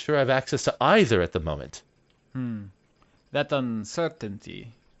 I'm not sure I have access to either at the moment. That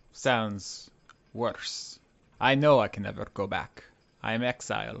uncertainty sounds worse. I know I can never go back. I am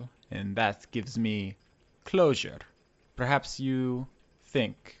exile, and that gives me closure. Perhaps you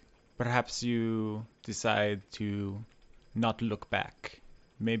think. Perhaps you decide to not look back.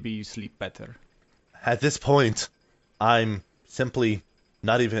 Maybe you sleep better. At this point, I'm simply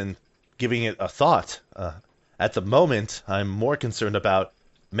not even giving it a thought. At the moment, I'm more concerned about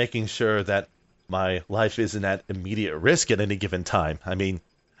making sure that my life isn't at immediate risk at any given time. I mean,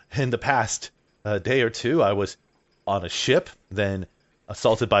 in the past day or two, I was on a ship, then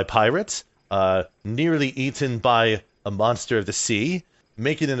assaulted by pirates, nearly eaten by a monster of the sea,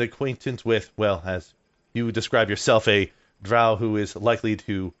 making an acquaintance with, well, as you describe yourself, a drow who is likely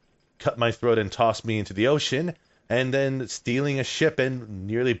to cut my throat and toss me into the ocean, and then stealing a ship and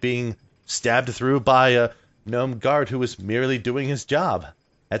nearly being stabbed through by a gnome guard who was merely doing his job.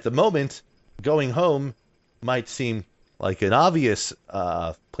 At the moment, going home might seem like an obvious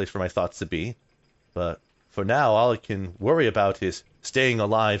place for my thoughts to be, but for now, all I can worry about is staying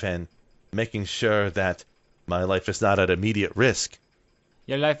alive and making sure that my life is not at immediate risk.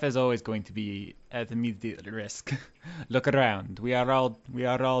 Your life is always going to be at immediate risk. Look around. We are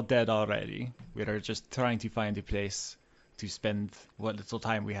all dead already. We are just trying to find a place to spend what little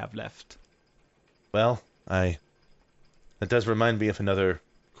time we have left. Well, that does remind me of another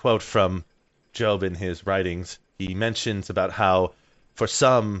quote from Job in his writings. He mentions about how, for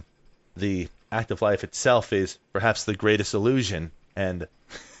some, the act of life itself is perhaps the greatest illusion, and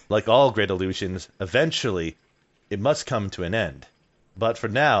like all great illusions, eventually it must come to an end. But for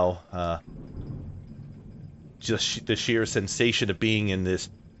now, just the sheer sensation of being in this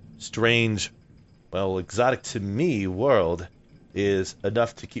strange, well, exotic to me world is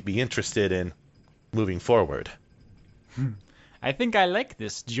enough to keep me interested in moving forward. I think I like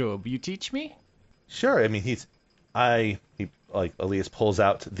this, Job. You teach me? Sure. I mean, Alias pulls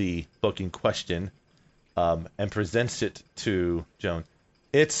out the book in question, and presents it to Joan.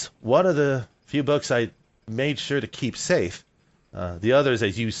 It's one of the few books I made sure to keep safe. The others,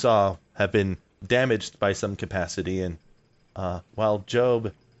 as you saw, have been damaged by some capacity, and while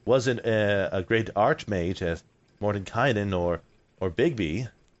Job wasn't a great archmage as Mordenkainen or Bigby,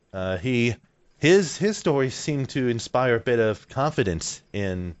 his stories seem to inspire a bit of confidence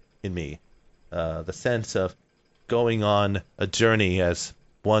in me. The sense of going on a journey as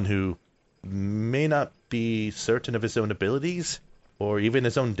one who may not be certain of his own abilities or even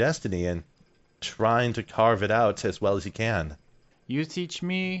his own destiny, and trying to carve it out as well as he can. You teach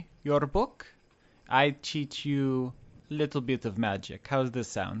me your book. I teach you a little bit of magic. How's this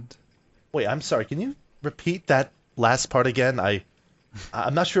sound? Wait, I'm sorry. Can you repeat that last part again?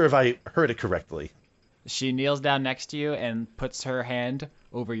 I'm not sure if I heard it correctly. She kneels down next to you and puts her hand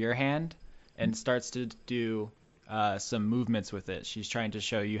over your hand and starts to do some movements with it. She's trying to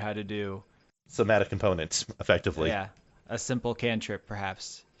show you how to do somatic components, effectively. Yeah, a simple cantrip,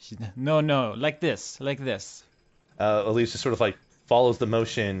 perhaps. No, like this. Elise just sort of like follows the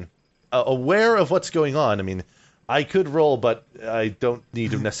motion, aware of what's going on. I mean, I could roll, but I don't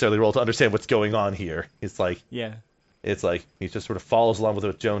need to necessarily roll to understand what's going on here. It's like he just sort of follows along with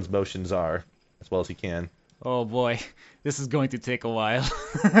what Joan's motions are as well as he can. Oh boy, this is going to take a while.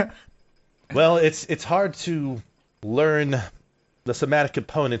 Well, it's hard to learn the somatic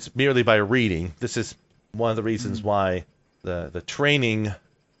components merely by reading. This is one of the reasons why the training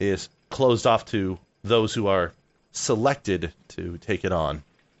is closed off to those who are selected to take it on.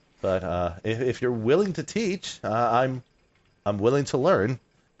 But if you're willing to teach, I'm willing to learn.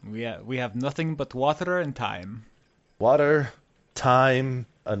 We have nothing but water and time. Water, time,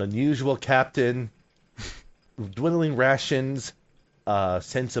 an unusual captain, dwindling rations, a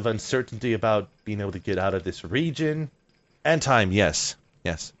sense of uncertainty about being able to get out of this region, and time, yes.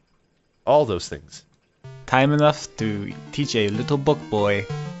 All those things. Time enough to teach a little book boy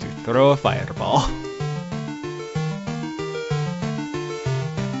to throw a fireball.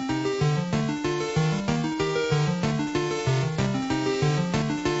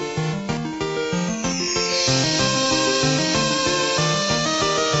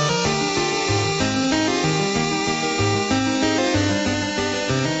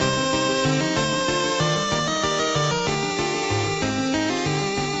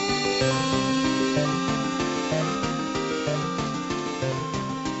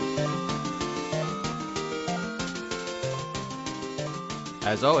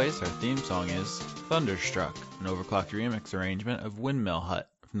 As always, our theme song is Thunderstruck, an overclocked remix arrangement of Windmill Hut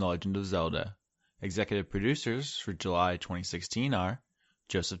from The Legend of Zelda. Executive producers for July 2016 are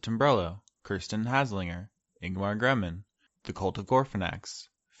Joseph Timbrello, Kirsten Haslinger, Ingmar Gremmen, The Cult of Gorfanax,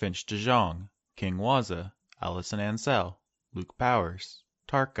 Finch de Jong, King Waza, Allison Ansell, Luke Powers,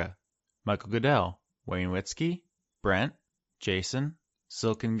 Tarka, Michael Goodell, Wayne Witzke, Brent, Jason,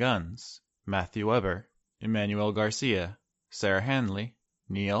 Silken Guns, Matthew Weber, Emmanuel Garcia, Sarah Hanley,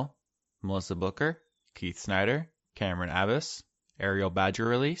 Neil, Melissa Booker, Keith Snyder, Cameron Abbas, Ariel Badger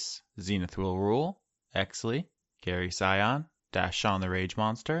Release, Zenith Will Rule, Exley, Gary Sion, Dash Sean the Rage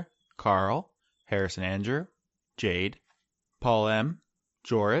Monster, Carl, Harrison Andrew, Jade, Paul M.,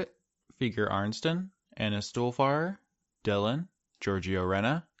 Jorrit, Feger Arnston, Anna Stuhlfarer, Dylan, Giorgio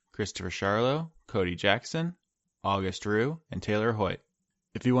Renna, Christopher Charlo, Cody Jackson, August Rue, and Taylor Hoyt.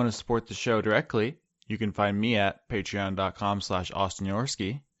 If you want to support the show directly, you can find me at patreon.com/Austin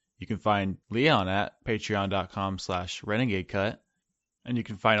Yorsky. You can find Leon at patreon.com/RenegadeCut. And you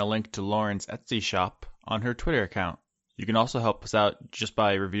can find a link to Lauren's Etsy shop on her Twitter account. You can also help us out just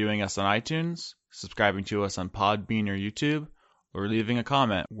by reviewing us on iTunes, subscribing to us on Podbean or YouTube, or leaving a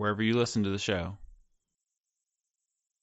comment wherever you listen to the show.